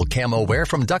 comfortable camo wear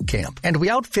from Duck Camp. And we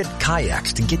outfit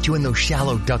kayaks to get you in those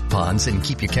shallow duck ponds and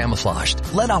keep you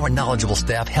camouflaged. Let our knowledgeable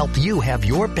staff help you have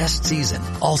your best season.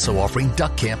 Also offering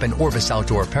Duck Camp and Orbis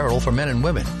outdoor apparel for men and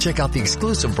women. Check out the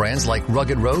exclusive brands like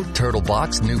Rugged Road, Turtle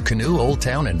Box, New Canoe, Old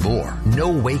Town, and more.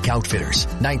 No Wake Outfitters,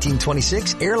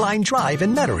 1926 Airline Drive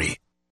in Metairie.